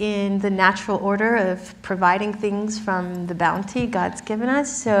place in the natural order of providing things from the bounty God's given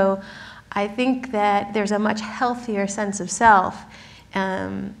us. So I think that there's a much healthier sense of self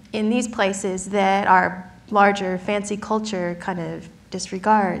in these places that our larger fancy culture kind of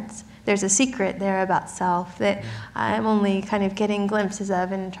disregards. There's a secret there about self that I'm only kind of getting glimpses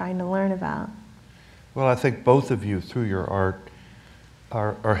of and trying to learn about. Well, I think both of you, through your art,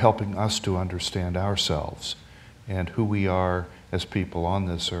 are helping us to understand ourselves and who we are as people on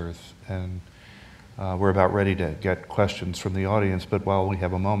this earth. And we're about ready to get questions from the audience, but while we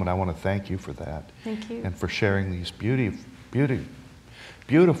have a moment, I want to thank you for that. Thank you. And for sharing these beautiful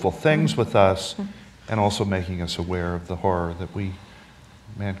things with us, and also making us aware of the horror that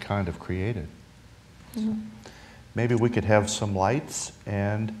mankind, have created. So maybe we could have some lights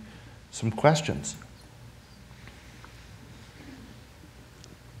and some questions.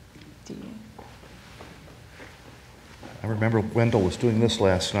 I remember Wendell was doing this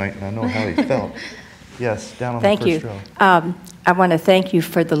last night, and I know how he felt. Yes, down on the first row. Thank you. I want to thank you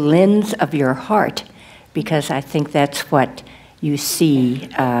for the lens of your heart, because I think that's what you see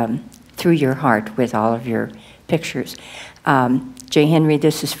through your heart with all of your pictures. J. Henry,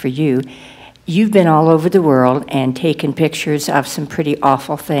 this is for you. You've been all over the world and taken pictures of some pretty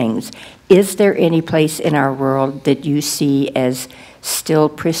awful things. Is there any place in our world that you see as still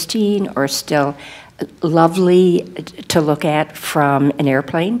pristine or still lovely to look at from an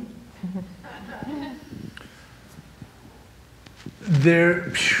airplane?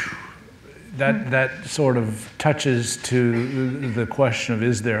 That sort of touches to the question of,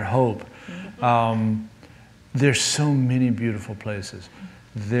 is there hope? There's so many beautiful places.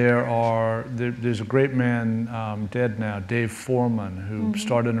 There's a great man, dead now, Dave Foreman, who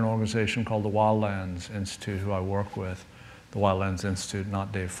started an organization called the Wildlands Institute, who I work with. The Wildlands Institute,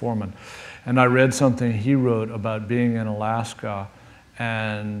 not Dave Foreman. And I read something he wrote about being in Alaska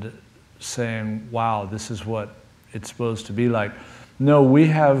and saying, wow, this is what it's supposed to be like. No, we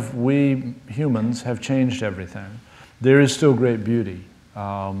humans have changed everything. There is still great beauty.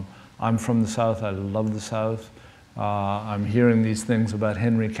 I'm from the South, I love the South. I'm hearing these things about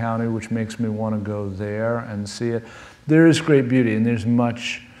Henry County, which makes me want to go there and see it. There is great beauty, and there is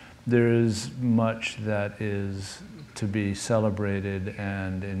much that is to be celebrated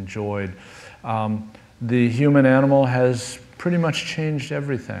and enjoyed. The human animal has pretty much changed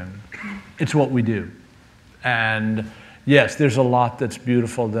everything. It's what we do. And yes, there's a lot that's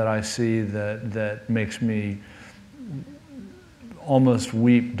beautiful that I see that makes me almost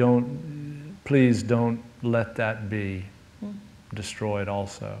weep. Please don't let that be destroyed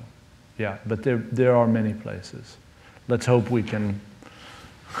also. Yeah, but there are many places. Let's hope we can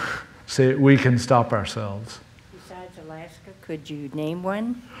stop ourselves. Besides Alaska, could you name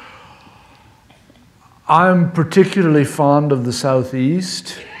one? I'm particularly fond of the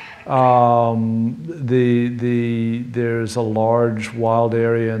Southeast. There's a large wild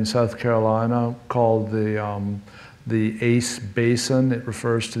area in South Carolina called the Ace Basin. It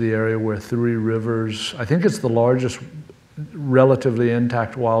refers to the area where three rivers, I think it's the largest relatively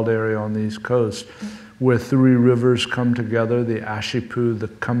intact wild area on the East Coast, where three rivers come together, the Ashepoo, the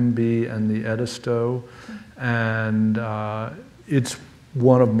Combahee, and the Edisto. And it's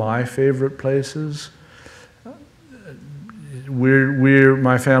one of my favorite places.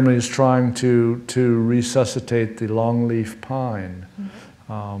 My family is trying to resuscitate the longleaf pine,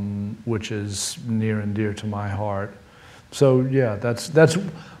 which is near and dear to my heart. So yeah,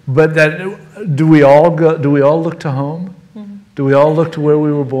 do we all look to home? Do we all look to where we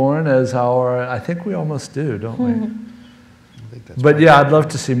were born as I think we almost do, don't we? I think that's But right. yeah, I'd love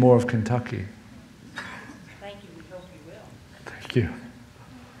to see more of Kentucky. Thank you, we hope you will. Thank you.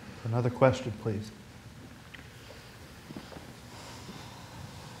 Another question, please.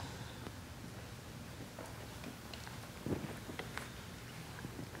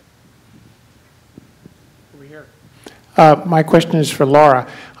 My question is for Laura.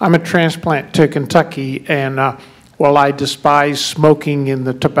 I'm a transplant to Kentucky, and while I despise smoking in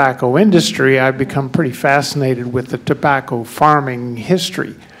the tobacco industry, I've become pretty fascinated with the tobacco farming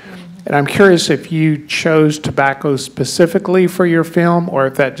history. And I'm curious if you chose tobacco specifically for your film, or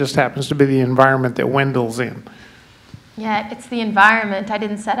if that just happens to be the environment that Wendell's in. Yeah, it's the environment. I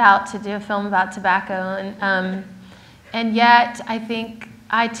didn't set out to do a film about tobacco, and And yet, I think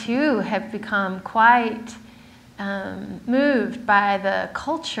I too have become quite moved by the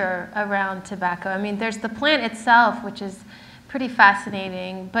culture around tobacco. I mean, there's the plant itself, which is pretty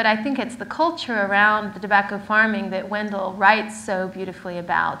fascinating, but I think it's the culture around the tobacco farming that Wendell writes so beautifully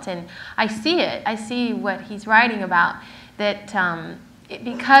about. And I see it. I see what he's writing about, that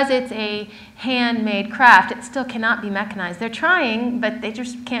because it's a handmade craft, it still cannot be mechanized. They're trying, but they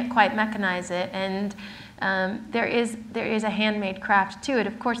just can't quite mechanize it. And there is a handmade craft to it.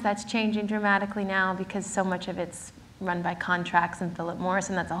 Of course, that's changing dramatically now because so much of it's run by contracts and Philip Morris,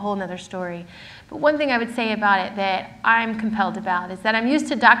 and that's a whole other story. But one thing I would say about it that I'm compelled about is that I'm used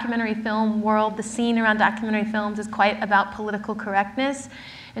to documentary film world. The scene around documentary films is quite about political correctness.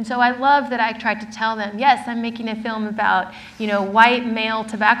 And so I love that I tried to tell them, yes, I'm making a film about, you know, white male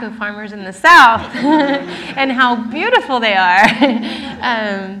tobacco farmers in the South and how beautiful they are.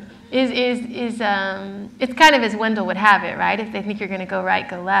 It's kind of as Wendell would have it, right? If they think you're going to go right,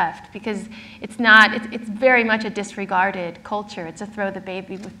 go left, because it's not. It's very much a disregarded culture. It's a throw the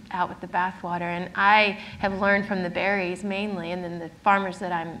baby out with the bathwater. And I have learned from the Berrys mainly, and then the farmers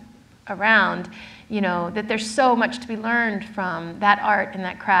that I'm around, you know, that there's so much to be learned from that art and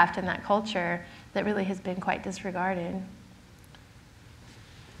that craft and that culture that really has been quite disregarded.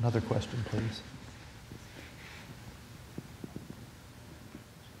 Another question, please.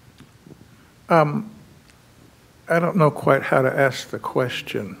 I don't know quite how to ask the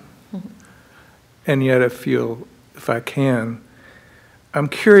question, and yet if I can, I'm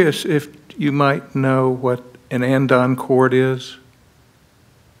curious if you might know what an andon cord is.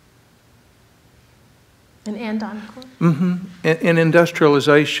 An andon cord? Mm-hmm. In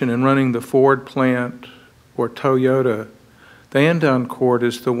industrialization and running the Ford plant or Toyota, the andon cord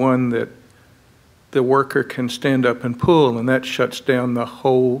is the one that the worker can stand up and pull, and that shuts down the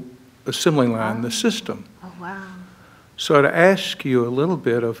whole assembly line, the system. Oh, wow. So to ask you a little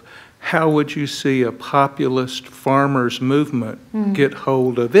bit of how would you see a populist farmers movement get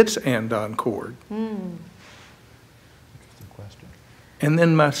hold of its andon cord? Interesting question. And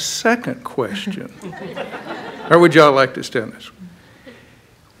then my second question, or would y'all like to stay on this one?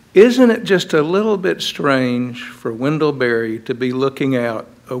 Isn't it just a little bit strange for Wendell Berry to be looking out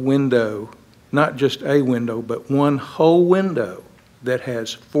a window, not just a window, but one whole window that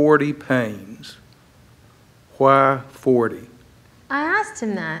has 40 panes? Why 40? I asked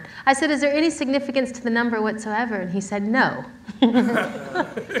him that. I said, is there any significance to the number whatsoever? And he said, no.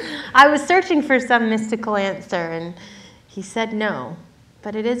 I was searching for some mystical answer, and he said no.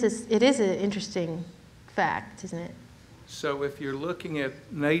 But it is an interesting fact, isn't it? So if you're looking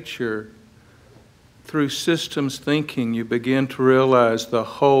at nature through systems thinking, you begin to realize the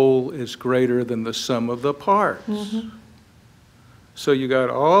whole is greater than the sum of the parts. Mm-hmm. So you got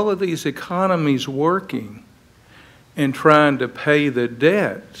all of these economies working and trying to pay the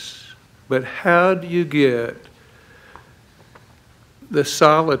debts, but how do you get the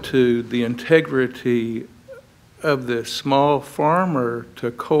solitude, the integrity of the small farmer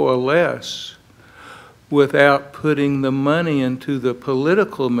to coalesce without putting the money into the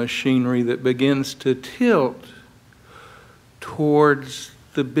political machinery that begins to tilt towards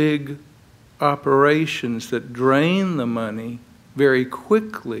the big operations that drain the money very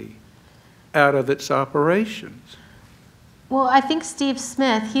quickly out of its operations? Well, I think Steve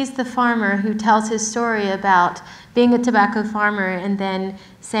Smith, he's the farmer who tells his story about being a tobacco farmer and then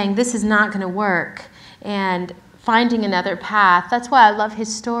saying, this is not going to work, and finding another path. That's why I love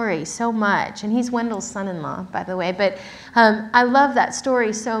his story so much. And he's Wendell's son-in-law, by the way. But I love that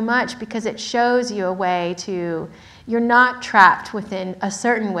story so much because it shows you a way to, you're not trapped within a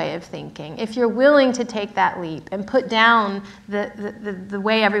certain way of thinking. If you're willing to take that leap and put down the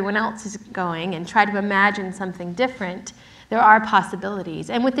way everyone else is going and try to imagine something different, there are possibilities.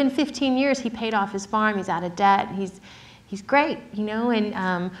 And within 15 years, he paid off his farm. He's out of debt. He's great, you know,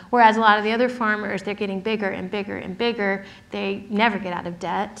 and whereas a lot of the other farmers, they're getting bigger and bigger and bigger. They never get out of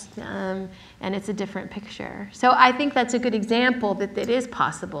debt, and it's a different picture. So I think that's a good example that it is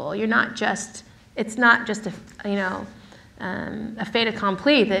possible. You're not just, it's not just a, you know, a fait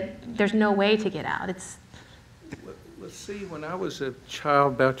accompli that there's no way to get out. It's. Let's see, when I was a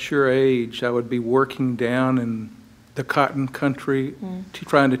child about your age, I would be working down in the cotton country,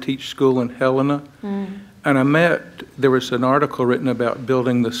 trying to teach school in Helena. And there was an article written about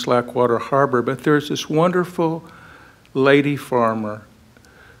building the Slackwater Harbor, but there's this wonderful lady farmer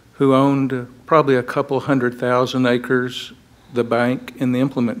who owned probably a couple 100,000 acres, the bank and the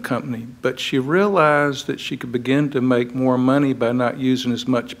implement company. But she realized that she could begin to make more money by not using as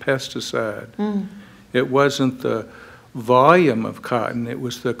much pesticide. It wasn't the volume of cotton, it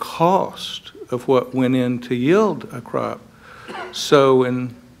was the cost of what went in to yield a crop. So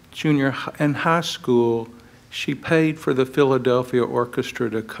in junior and high school, she paid for the Philadelphia Orchestra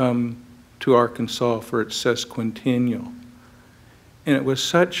to come to Arkansas for its sesquicentennial. And it was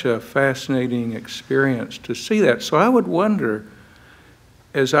such a fascinating experience to see that. So I would wonder,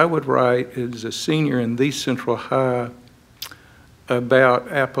 as I would write as a senior in the Central High about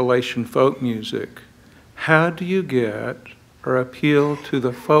Appalachian folk music, how do you get or appeal to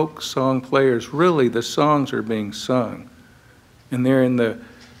the folk song players? Really, the songs are being sung, and they're in the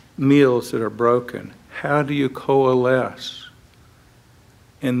meals that are broken. How do you coalesce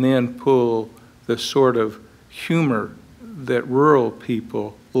and then pull the sort of humor that rural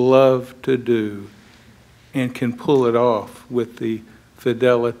people love to do and can pull it off with the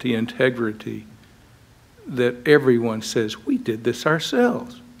fidelity, integrity that everyone says, we did this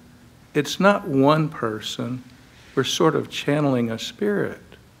ourselves. It's not one person. We're sort of channeling a spirit.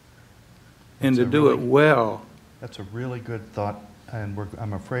 And to do it well. That's a really good thought, and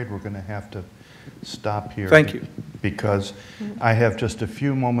I'm afraid we're going to have to stop here. Thank you. Because I have just a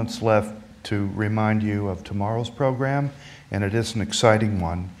few moments left to remind you of tomorrow's program, and it is an exciting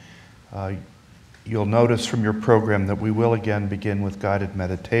one. You'll notice from your program that we will again begin with guided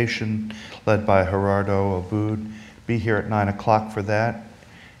meditation led by Gerardo Abud. Be here at 9 o'clock for that.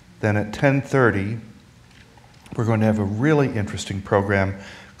 Then at 10:30, we're going to have a really interesting program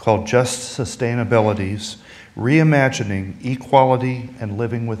called Just Sustainabilities, Reimagining Equality and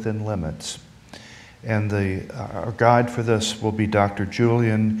Living Within Limits. And our guide for this will be Dr.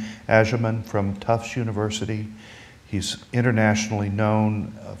 Julian Agerman from Tufts University. He's internationally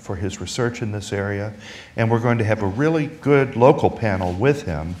known for his research in this area. And we're going to have a really good local panel with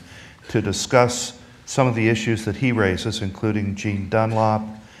him to discuss some of the issues that he raises, including Jean Dunlop,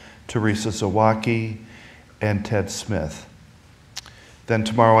 Teresa Zawacki, and Ted Smith. Then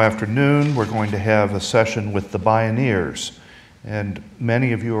tomorrow afternoon, we're going to have a session with the Bioneers. And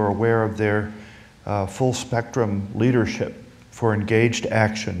many of you are aware of their full spectrum leadership for engaged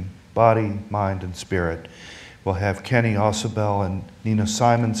action, body, mind, and spirit. We'll have Kenny Ausubel and Nina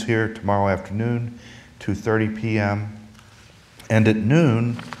Simons here tomorrow afternoon, 2:30 p.m. And at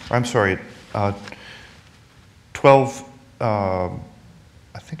noon, I'm sorry, at 12,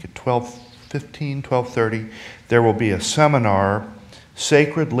 I think at 12:15, 12:30, there will be a seminar,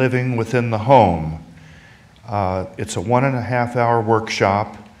 Sacred Living Within the Home. It's a 1.5-hour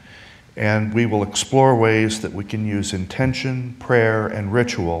workshop, and we will explore ways that we can use intention, prayer, and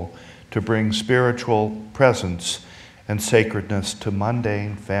ritual to bring spiritual presence and sacredness to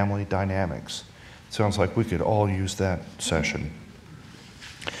mundane family dynamics. Sounds like we could all use that session.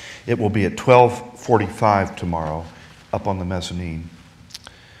 It will be at 12:45 tomorrow up on the mezzanine.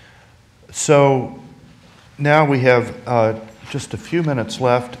 So now we have just a few minutes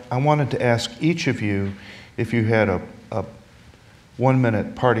left. I wanted to ask each of you if you had a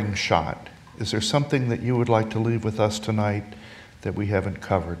 1-minute parting shot. Is there something that you would like to leave with us tonight that we haven't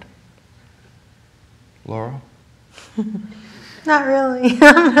covered? Laura? Not really.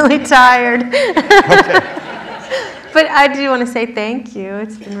 I'm really tired. Okay. But I do want to say thank you.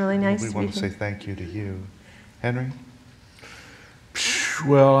 It's been really nice to be here. We want to say thank you to you. Henry?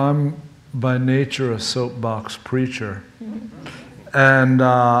 Well, I'm by nature a soapbox preacher. And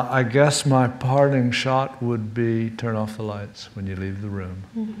I guess my parting shot would be turn off the lights when you leave the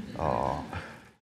room. Oh.